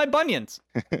 he healed my bunions.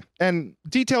 And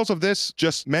details of this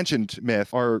just mentioned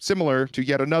myth are similar to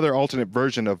yet another alternate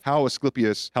version of how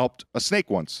Asclepius helped a snake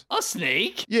once. A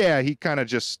snake? Yeah, he kind of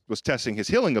just was testing his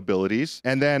healing abilities.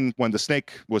 And then when the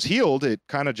snake was healed, it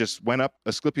kind of just went up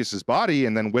Asclepius's body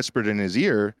and then whispered in his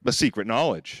ear the secret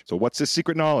knowledge. So what's this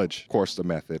secret knowledge? Of course, the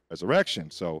method of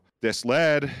resurrection. So this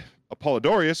led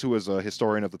Apollodorus, who was a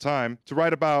historian of the time, to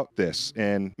write about this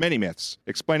in many myths,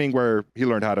 explaining where he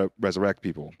learned how to resurrect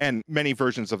people. And many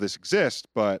versions of this exist,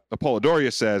 but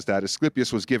Apollodorus says that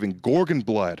Asclepius was given Gorgon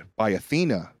blood by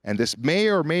Athena, and this may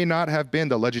or may not have been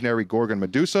the legendary Gorgon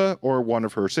Medusa or one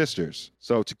of her sisters.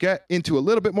 So to get into a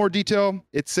little bit more detail,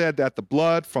 it said that the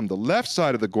blood from the left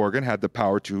side of the Gorgon had the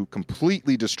power to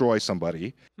completely destroy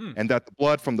somebody, and that the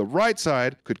blood from the right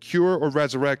side could cure or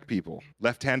resurrect people.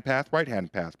 Left-hand path,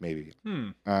 right-hand path, maybe.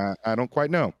 I don't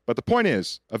quite know. But the point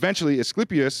is, eventually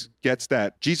Asclepius gets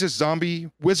that Jesus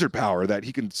zombie wizard power that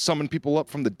he can summon people up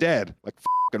from the dead, like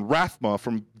and Rathma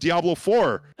from Diablo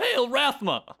 4. Hail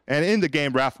Rathma! And in the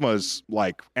game, Rathma's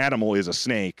like animal is a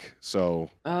snake,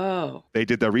 so they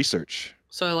did their research.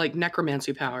 So like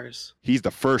necromancy powers. He's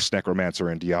the first necromancer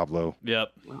in Diablo. Yep.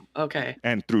 Okay.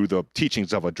 And through the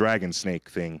teachings of a dragon snake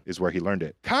thing is where he learned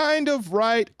it. Kind of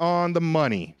right on the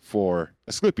money for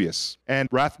Asclepius. And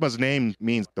Rathma's name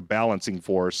means the balancing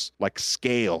force, like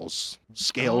scales.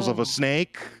 Scales of a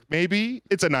snake, maybe?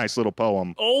 It's a nice little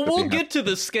poem. Oh, we'll get to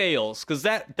the scales, because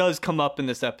that does come up in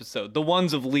this episode. The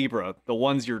ones of Libra, the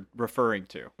ones you're referring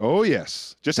to. Oh,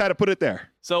 yes. Just had to put it there.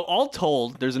 So all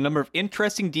told, there's a number of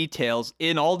interesting details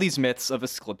in all these myths of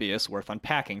Asclepius worth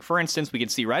unpacking. For instance, we can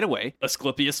see right away,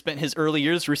 Asclepius spent his early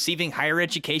years receiving higher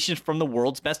education from the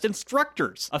world's best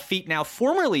instructors, a feat now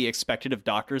formerly expected of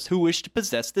doctors who wish to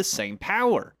possess the same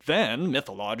power. Then,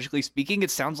 mythologically speaking,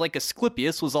 it sounds like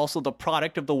Asclepius was also the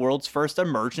product of the world's first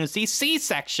emergency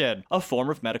C-section, a form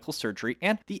of medical surgery,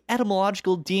 and the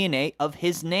etymological DNA of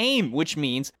his name, which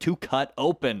means to cut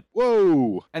open.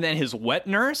 Whoa! And then his wet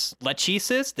nurse,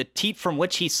 Lachesis, the teat from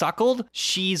which he suckled,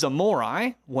 she's a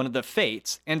Morai, one of the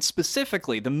Fates, and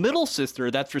specifically the middle sister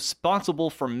that's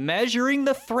responsible for measuring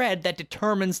the thread that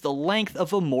determines the length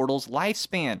of a mortal's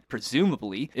lifespan.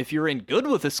 Presumably, if you're in good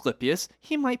with Asclepius,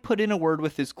 he might put in a word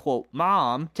with his, quote,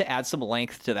 mom to add some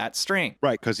length to that string.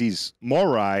 Right, because these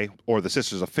Morai, or the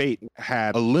Sisters of Fate,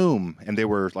 had a loom, and they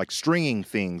were like stringing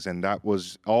things, and that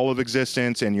was all of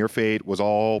existence, and your fate was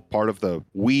all part of the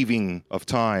weaving of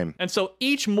time. And so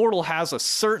each mortal has a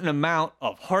certain amount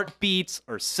of heartbeats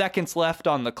or seconds left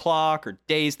on the clock or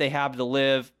days they have to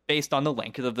live based on the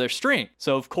length of their string.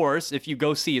 So, of course, if you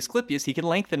go see Asclepius, he can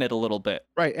lengthen it a little bit.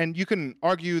 Right, and you can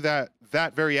argue that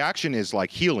that very action is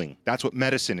like healing. That's what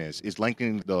medicine is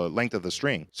lengthening the length of the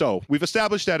string. So we've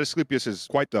established that Asclepius is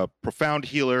quite the profound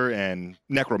healer and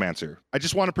necromancer. I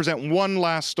just want to present one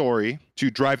last story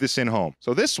to drive this in home.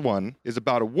 So this one is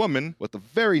about a woman with a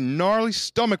very gnarly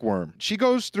stomach worm. She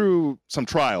goes through some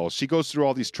trials. She goes through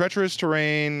all these treacherous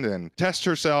terrain and tests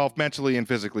herself mentally and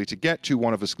physically to get to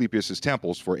one of Asclepius's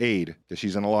temples for aid, because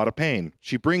she's in a lot of pain.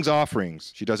 She brings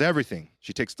offerings. She does everything.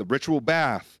 She takes the ritual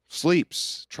bath,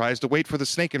 sleeps, tries to wait for the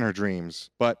snake in her dreams.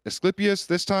 But Asclepius,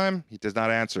 this time, he does not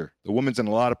answer. The woman's in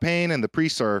a lot of pain, and the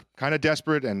priests are kind of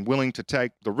desperate and willing to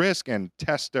take the risk and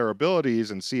test their abilities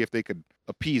and see if they could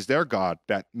appease their god,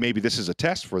 that maybe this is a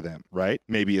test for them, right?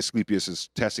 Maybe Asclepius is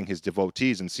testing his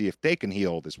devotees and see if they can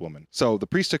heal this woman. So the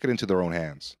priests took it into their own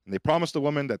hands, and they promised the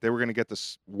woman that they were going to get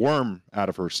this worm out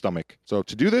of her stomach. So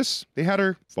to do this, they had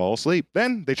her fall asleep.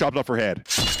 Then they chopped off her head.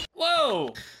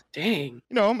 Whoa! Dang.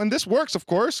 You know, and this works, of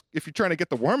course, if you're trying to get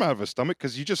the worm out of his stomach,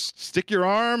 because you just stick your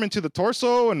arm into the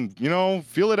torso and, you know,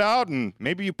 feel it out, and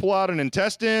maybe you pull out an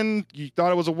intestine. You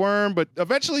thought it was a worm, but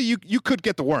eventually you could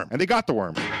get the worm, and they got the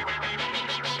worm.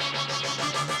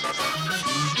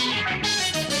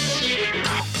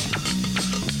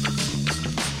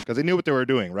 Because they knew what they were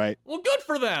doing, right? Well, good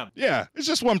for them. Yeah, it's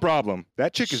just one problem.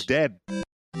 That chick is dead.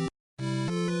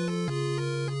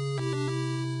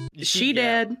 She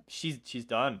dead. She's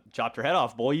done. Chopped her head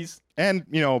off, boys. And,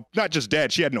 you know, not just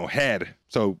dead, she had no head.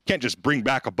 So can't just bring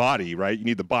back a body, right? You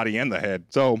need the body and the head.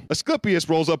 So Asclepius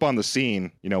rolls up on the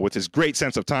scene, you know, with his great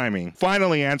sense of timing,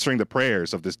 finally answering the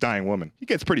prayers of this dying woman. He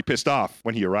gets pretty pissed off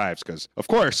when he arrives because, of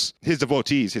course, his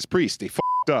devotees, his priests, they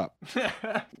up.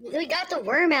 We got the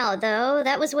worm out, though.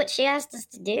 That was what she asked us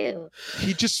to do.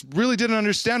 He just really didn't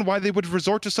understand why they would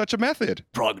resort to such a method.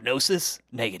 Prognosis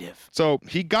negative. So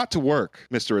he got to work,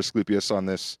 Mr. Asclepius, on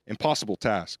this impossible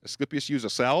task. Asclepius used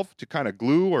a salve to kind of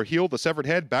glue or heal the severed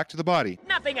head back to the body.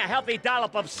 Nothing a healthy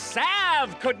dollop of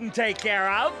salve couldn't take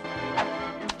care of.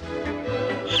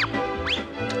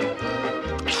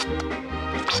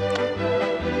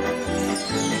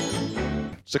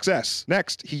 Success.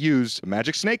 Next, he used a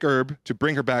magic snake herb to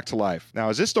bring her back to life. Now,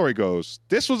 as this story goes,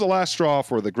 this was the last straw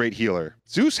for the great healer.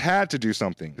 Zeus had to do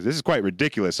something. This is quite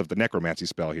ridiculous of the necromancy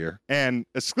spell here. And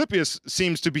Asclepius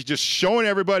seems to be just showing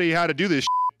everybody how to do this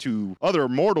to other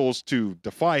mortals to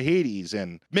defy Hades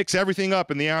and mix everything up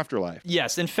in the afterlife.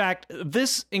 Yes, in fact,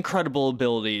 this incredible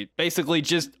ability basically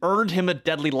just earned him a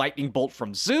deadly lightning bolt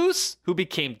from Zeus, who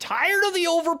became tired of the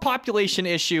overpopulation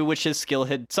issue which his skill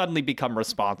had suddenly become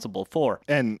responsible for.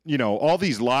 And, you know, all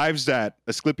these lives that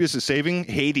Asclepius is saving,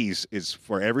 Hades is,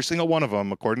 for every single one of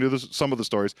them, according to some of the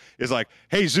stories, is like,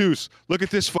 hey, Zeus, look at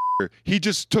this f***er. He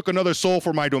just took another soul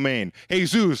for my domain. Hey,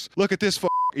 Zeus, look at this f***er.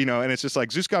 You know, and it's just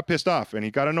like Zeus got pissed off and he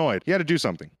got annoyed. He had to do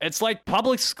something. It's like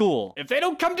public school. If they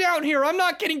don't come down here, I'm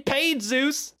not getting paid,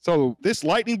 Zeus. So this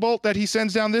lightning bolt that he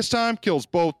sends down this time kills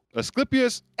both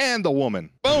Asclepius and the woman.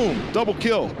 Boom! Double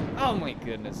kill. Oh my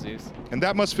goodness, Zeus. And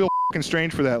that must feel fucking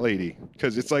strange for that lady.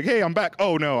 Because it's like, hey, I'm back.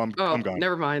 Oh, no, I'm gone.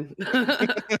 Never mind.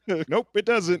 Nope, it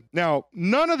doesn't. Now,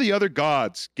 none of the other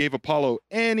gods gave Apollo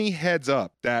any heads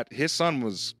up that his son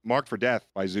was marked for death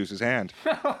by Zeus's hand.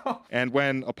 And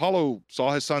when Apollo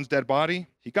saw his son's dead body,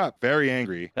 he got very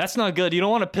angry. That's not good. You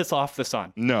don't want to piss off the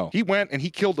sun. No. He went and he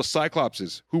killed the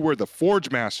Cyclopses, who were the forge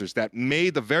masters that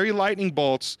made the very lightning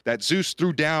bolts that Zeus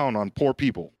threw down on poor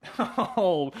people.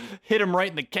 Oh, hit him right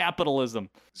in the capitalism.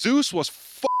 Zeus was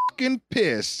fucking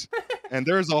pissed. And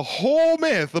there's a whole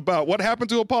myth about what happened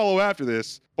to Apollo after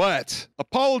this. But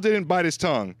Apollo didn't bite his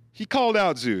tongue. He called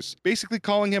out Zeus, basically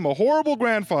calling him a horrible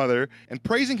grandfather and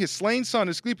praising his slain son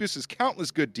Asclepius'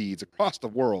 countless good deeds across the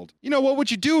world. You know, what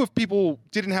would you do if people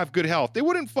didn't have good health? They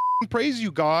wouldn't praise you,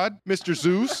 God, Mr.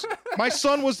 Zeus. My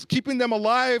son was keeping them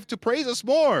alive to praise us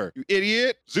more. You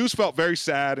idiot. Zeus felt very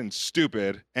sad and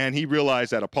stupid, and he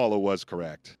realized that Apollo was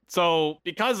correct. So,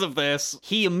 because of this,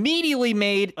 he immediately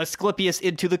made Asclepius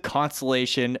into the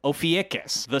constellation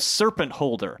Ophiuchus, the serpent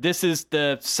holder. This is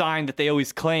the sign that they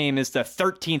always claim is the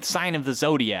 13th sign of the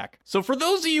zodiac. So, for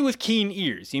those of you with keen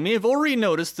ears, you may have already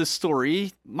noticed this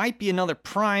story might be another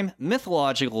prime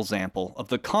mythological example of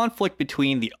the conflict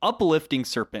between the uplifting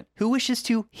serpent, who wishes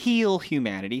to heal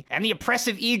humanity, and the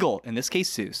oppressive eagle, in this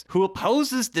case Zeus, who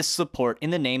opposes this support in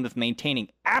the name of maintaining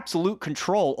absolute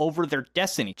control over their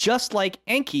destiny, just like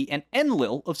Enki and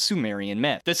Enlil of Sumerian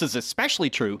myth. This is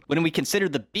especially true when we consider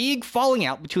the big falling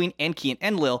out between Enki and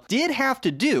Enlil did have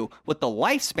to do with the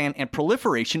lifespan and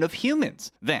proliferation of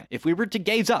humans. Then, if we were to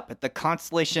gaze up at the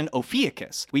constellation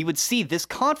Ophiuchus, we would see this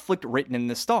conflict written in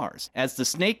the stars, as the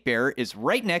snake bearer is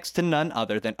right next to none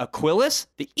other than Aquilus,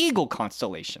 the eagle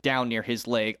constellation. Down near his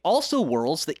leg also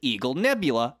whirls the Eagle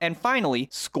Nebula, and finally,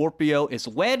 Scorpio is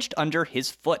wedged under his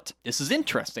foot. This is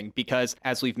interesting because,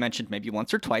 as we've mentioned maybe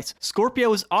once or twice,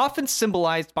 Scorpio is often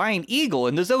symbolized by an eagle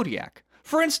in the zodiac.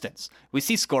 For instance, we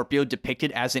see Scorpio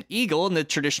depicted as an eagle in the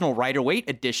traditional Rider-Waite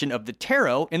edition of the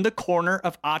tarot in the corner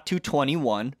of Atu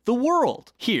 21, the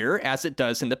world. Here, as it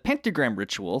does in the pentagram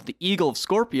ritual, the eagle of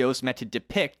Scorpio is meant to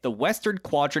depict the western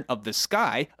quadrant of the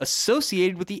sky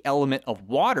associated with the element of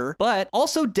water, but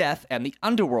also death and the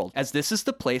underworld, as this is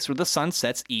the place where the sun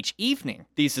sets each evening.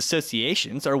 These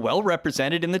associations are well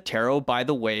represented in the tarot by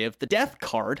the way of the death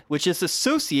card, which is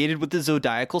associated with the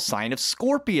zodiacal sign of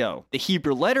Scorpio. The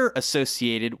Hebrew letter associated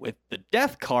with the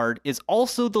death card is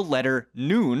also the letter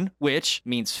Nun, which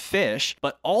means fish,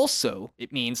 but also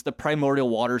it means the primordial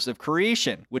waters of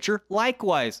creation, which are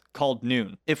likewise called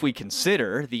Nun. If we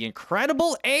consider the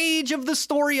incredible age of the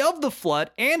story of the flood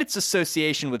and its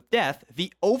association with death,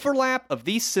 the overlap of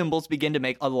these symbols begin to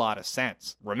make a lot of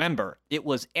sense. Remember, it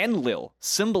was Enlil,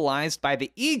 symbolized by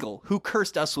the eagle, who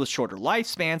cursed us with shorter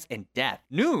lifespans and death.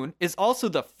 Nun is also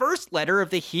the first letter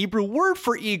of the Hebrew word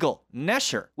for eagle,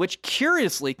 Nesher, which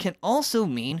curiously can also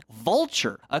mean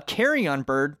vulture, a carrion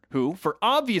bird who, for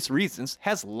obvious reasons,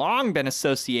 has long been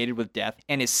associated with death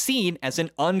and is seen as an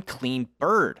unclean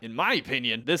bird. In my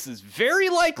opinion, this is very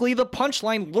likely the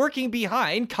punchline lurking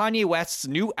behind Kanye West's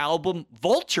new album,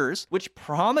 Vultures, which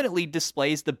prominently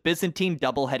displays the Byzantine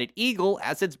double-headed eagle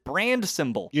as its brand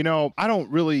symbol. You know, I don't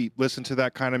really listen to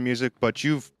that kind of music, but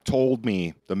you've told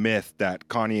me the myth that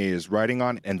Kanye is writing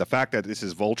on, and the fact that this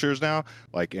is Vultures now,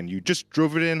 and you just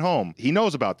drove it in home. He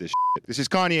knows about this shit. This is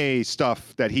Kanye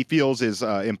stuff that he feels is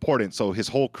important, so his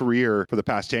whole career for the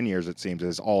past 10 years, it seems,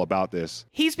 is all about this.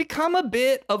 He's become a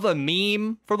bit of a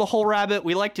meme for the whole rabbit.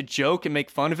 We like to joke and make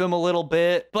fun of him a little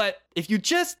bit, but if you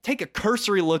just take a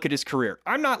cursory look at his career,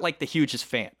 I'm not the hugest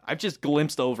fan. I've just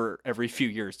glimpsed over every few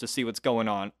years to see what's going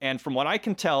on. And from what I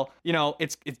can tell,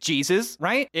 it's Jesus,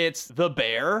 right? It's the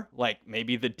bear,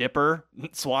 maybe the dipper,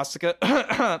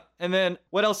 swastika. And then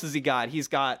what else has he got?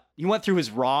 He went through his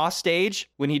Raw stage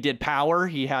when he did Power.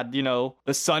 He had,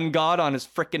 the sun god on his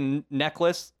frickin'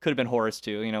 necklace. Could have been Horus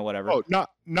too, whatever. Oh,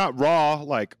 not Raw,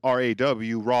 like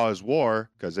R-A-W, Raw is war.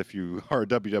 Because if you are a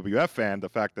WWF fan, the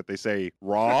fact that they say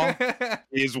Raw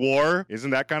is war,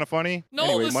 isn't that kind of funny? No,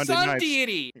 anyway, the Monday sun nights,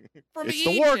 deity from it's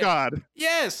Egypt. the war god.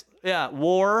 Yes. Yeah,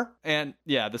 war and,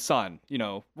 the sun,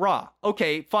 Ra.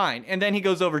 Okay, fine. And then he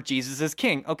goes over Jesus as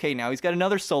king. Okay, now he's got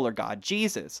another solar god,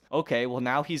 Jesus. Okay, well,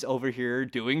 now he's over here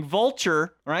doing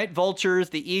Vulture, right? Vultures,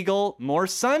 the eagle, more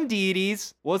sun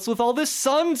deities. What's with all this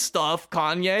sun stuff,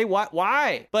 Kanye?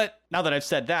 Why? But now that I've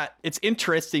said that, it's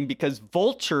interesting because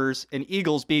vultures and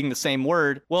eagles being the same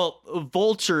word, well,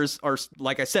 vultures are,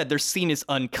 like I said, they're seen as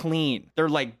unclean. They're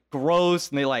gross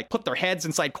and they put their heads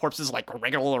inside corpses,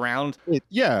 wriggle around.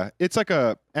 It's like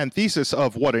a antithesis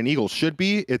of what an eagle should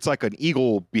be. It's like an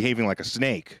eagle behaving like a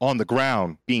snake on the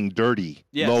ground, being dirty,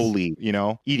 yes, lowly,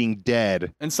 eating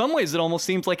dead. In some ways, it almost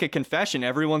seems like a confession.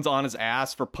 Everyone's on his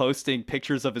ass for posting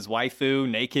pictures of his waifu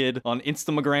naked on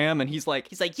Instagram, and he's like,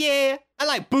 yeah, I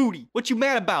like booty. What you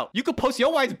mad about? You could post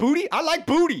your wife's booty? I like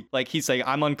booty. He's saying,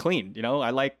 I'm unclean, I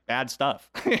like bad stuff,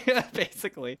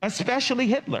 basically. Especially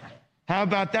Hitler. How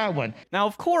about that one? Now,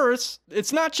 of course,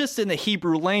 it's not just in the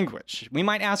Hebrew language. We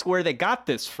might ask where they got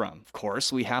this from. Of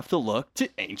course, we have to look to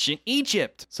ancient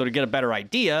Egypt. So to get a better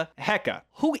idea, Heka,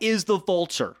 who is the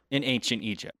vulture in ancient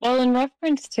Egypt? Well, in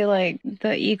reference to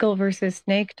the eagle versus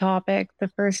snake topic, the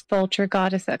first vulture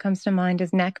goddess that comes to mind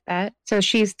is Nekhbet. So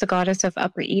she's the goddess of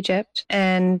Upper Egypt,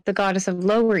 and the goddess of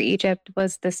Lower Egypt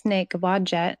was the snake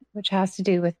Wadjet, which has to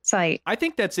do with sight. I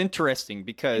think that's interesting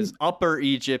because Upper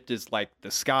Egypt is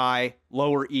the sky,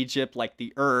 Lower Egypt like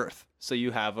the earth. So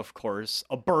you have, of course,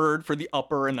 a bird for the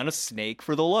upper and then a snake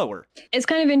for the lower. It's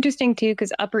kind of interesting, too,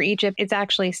 because Upper Egypt is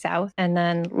actually south and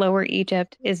then Lower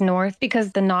Egypt is north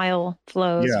because the Nile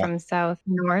flows from south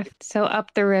north. So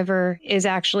up the river is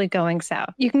actually going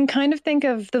south. You can kind of think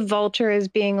of the vulture as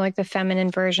being like the feminine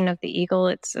version of the eagle.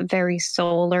 It's a very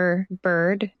solar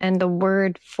bird. And the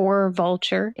word for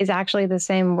vulture is actually the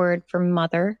same word for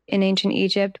mother in ancient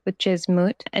Egypt, which is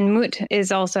Mut. And Mut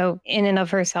is also in and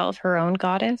of herself her own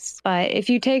goddess. But if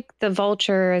you take the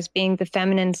vulture as being the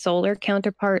feminine solar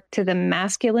counterpart to the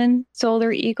masculine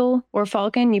solar eagle or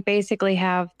falcon, you basically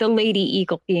have the lady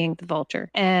eagle being the vulture.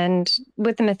 And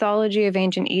with the mythology of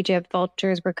ancient Egypt,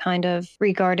 vultures were kind of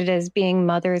regarded as being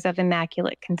mothers of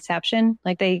immaculate conception,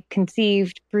 like they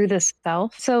conceived through the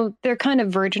self. So they're kind of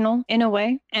virginal in a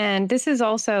way. And this is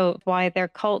also why their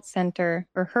cult center,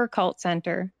 or her cult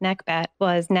center, Nekbet,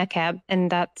 was Nekheb.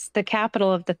 And that's the capital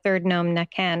of the third nome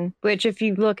Nekhen, which if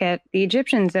you look at the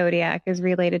Egyptian zodiac is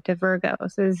related to Virgo.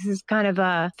 So this is kind of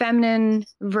a feminine,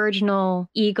 virginal,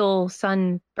 eagle,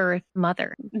 sun birth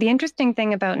mother. The interesting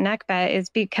thing about Nekbet is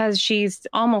because she's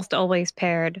almost always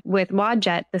paired with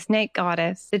Wadjet, the snake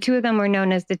goddess, the two of them were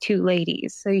known as the two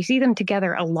ladies. So you see them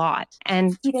together a lot.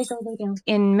 And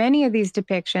in many of these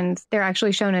depictions, they're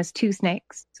actually shown as two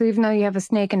snakes. So even though you have a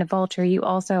snake and a vulture, you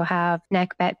also have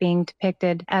Nekbet being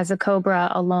depicted as a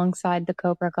cobra alongside the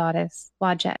cobra goddess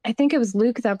Wadjet. I think it was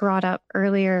Luke that brought up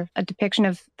earlier a depiction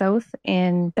of Thoth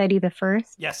in Theti the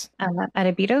First. Yes. At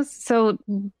Abydos. So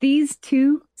these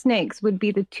two snakes would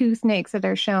be the two snakes that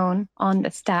are shown on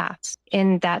the staffs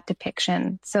in that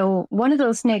depiction. So one of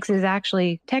those snakes is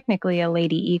actually technically a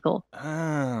lady eagle.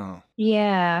 Oh.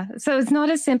 Yeah. So it's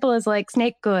not as simple as like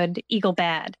snake good, eagle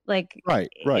bad. Like Right.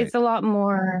 It's a lot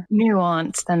more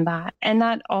nuanced than that. And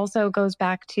that also goes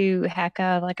back to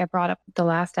Heka, like I brought up the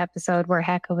last episode where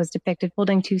Heka was depicted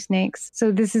holding two snakes.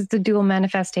 So this is the dual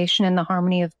manifestation and the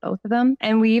harmony of both of them.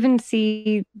 And we even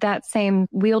see that same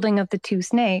wielding of the two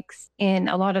snakes in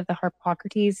a lot of the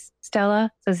Harpocrates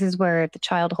stela. So this is where the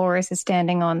child Horus is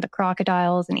standing on the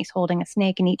crocodiles and he's holding a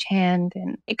snake in each hand.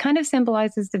 And it kind of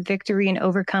symbolizes the victory in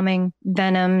overcoming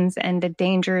venoms and the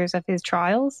dangers of his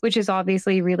trials, which is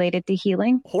obviously related to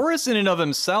healing. Horus in and of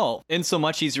himself, in so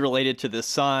much he's related to the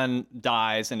sun,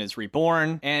 dies and is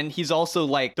reborn. And he's also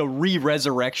like the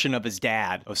re-resurrection of his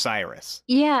dad, Osiris.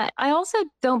 Yeah, I also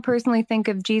don't personally think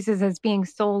of Jesus as being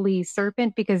solely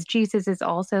serpent because Jesus is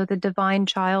also the divine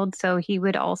child. So he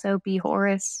would also be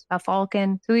Horus, a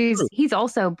falcon. So he's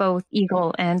also both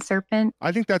eagle and serpent.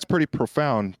 I think that's pretty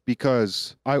profound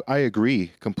because I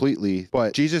agree completely.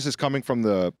 But Jesus is coming from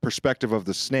the perspective of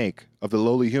the snake, of the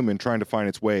lowly human trying to find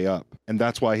its way up. And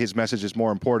that's why his message is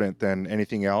more important than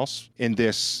anything else in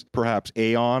this perhaps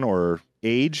aeon or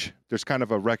age. There's kind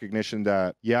of a recognition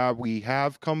that, yeah, we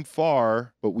have come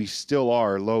far, but we still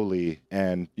are lowly.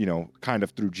 And, you know, kind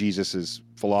of through Jesus's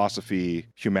philosophy,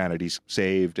 humanity's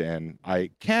saved. And I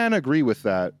can agree with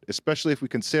that, especially if we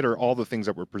consider all the things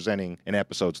that we're presenting in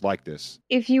episodes like this.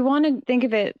 If you want to think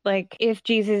of it like if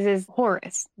Jesus is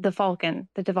Horus, the falcon,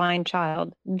 the divine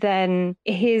child, then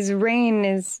his reign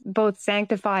is both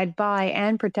sanctified by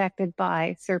and protected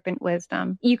by serpent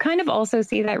wisdom. You kind of also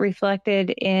see that reflected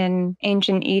in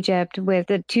ancient Egypt with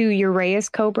the two uraeus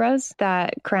cobras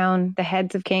that crown the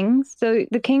heads of kings. So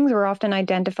the kings were often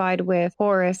identified with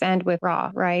Horus and with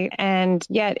Ra, right? And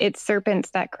yet it's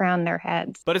serpents that crown their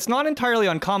heads. But it's not entirely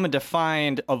uncommon to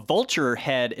find a vulture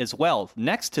head as well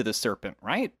next to the serpent,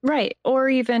 right? Right. Or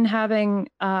even having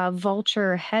a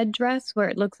vulture headdress where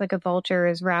it looks like a vulture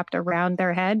is wrapped around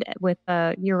their head with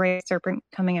a uraeus serpent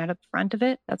coming out of the front of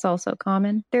it. That's also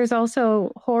common. There's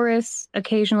also Horus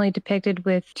occasionally depicted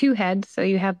with two heads. So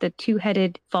you have the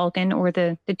two-headed falcon or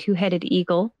the two-headed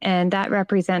eagle, and that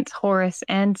represents Horus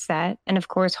and Set. And of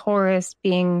course, Horus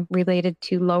being related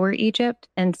to Lower Egypt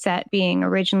and Set being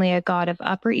originally a god of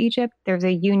Upper Egypt. There's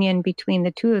a union between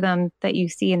the two of them that you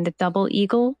see in the double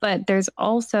eagle. But there's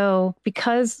also,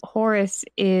 because Horus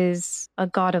is a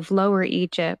god of Lower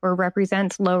Egypt or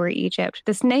represents Lower Egypt,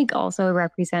 the snake also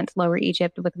represents Lower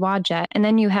Egypt with Wadjet. And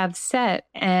then you have Set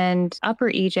and Upper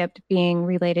Egypt being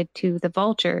related to the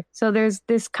vulture. So there's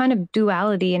this kind of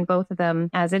duality in both of them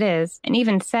as it is. And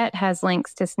even Set has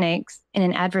links to snakes in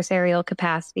an adversarial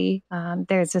capacity.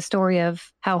 There's a story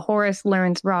of how Horus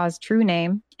learns Ra's true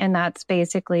name. And that's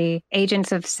basically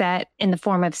agents of Set in the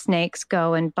form of snakes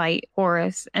go and bite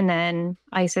Horus. And then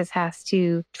Isis has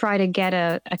to try to get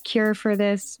a cure for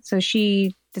this. So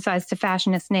she decides to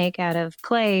fashion a snake out of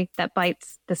clay that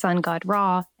bites the sun god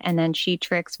Ra, and then she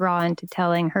tricks Ra into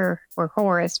telling her, or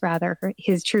Horus rather,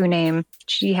 his true name.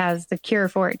 She has the cure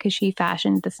for it because she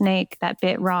fashioned the snake that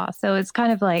bit Ra. So it's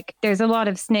kind of like there's a lot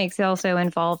of snakes also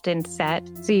involved in Set.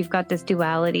 So you've got this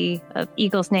duality of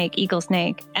eagle,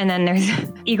 snake, and then there's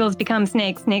eagles become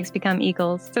snakes, snakes become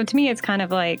eagles. So to me, it's kind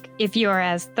of like if you are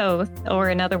as Thoth, or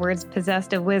in other words,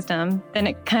 possessed of wisdom, then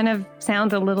it kind of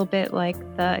sounds a little bit like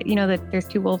the, that there's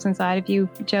two wolves inside of you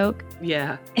joke.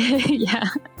 Yeah. Yeah.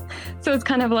 So it's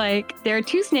kind of like there are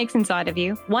two snakes inside of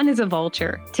you. One is a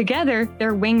vulture. Together,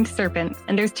 they're winged serpents.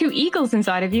 And there's two eagles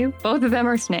inside of you. Both of them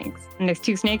are snakes. And there's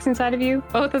two snakes inside of you.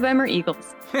 Both of them are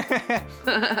eagles.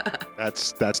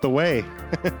 That's the way.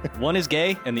 One is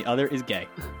gay and the other is gay.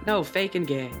 No, fake and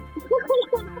gay.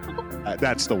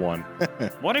 That's the one.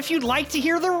 What if you'd like to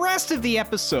hear the rest of the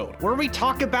episode, where we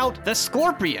talk about the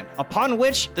scorpion, upon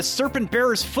which the serpent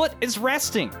bearer's foot is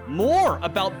resting, more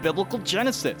about biblical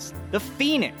Genesis, the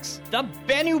phoenix, the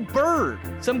Bennu bird,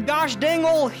 some gosh dang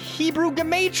old Hebrew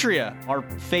gematria, our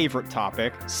favorite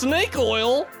topic, snake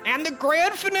oil, and the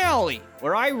grand finale,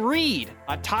 where I read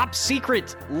a top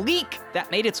secret leak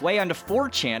that made its way onto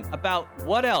 4chan about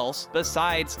what else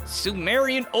besides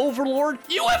Sumerian overlord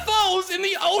UFOs in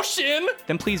the ocean,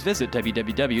 then please visit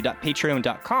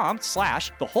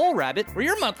www.patreon.com/thewholerabbit, where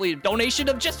your monthly donation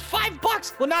of just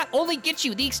 $5 will not only get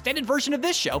you the extended version of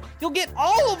this show, you'll get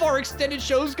all of our extended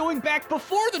shows going back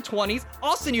before the 20s.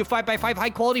 I'll send you a 5x5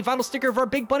 high quality vinyl sticker of our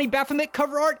Big Bunny Baphomet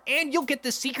cover art, and you'll get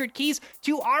the secret keys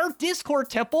to our Discord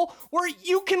temple, where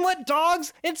you can let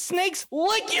dogs and snakes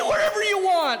lick you wherever you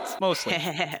want. Mostly.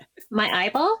 My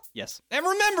eyeball? Yes. And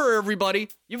remember, everybody,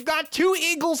 you've got two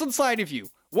eagles inside of you.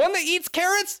 One that eats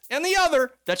carrots and the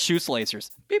other that shoots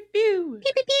lasers. Pew pew.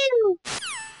 Pew, pew, pew.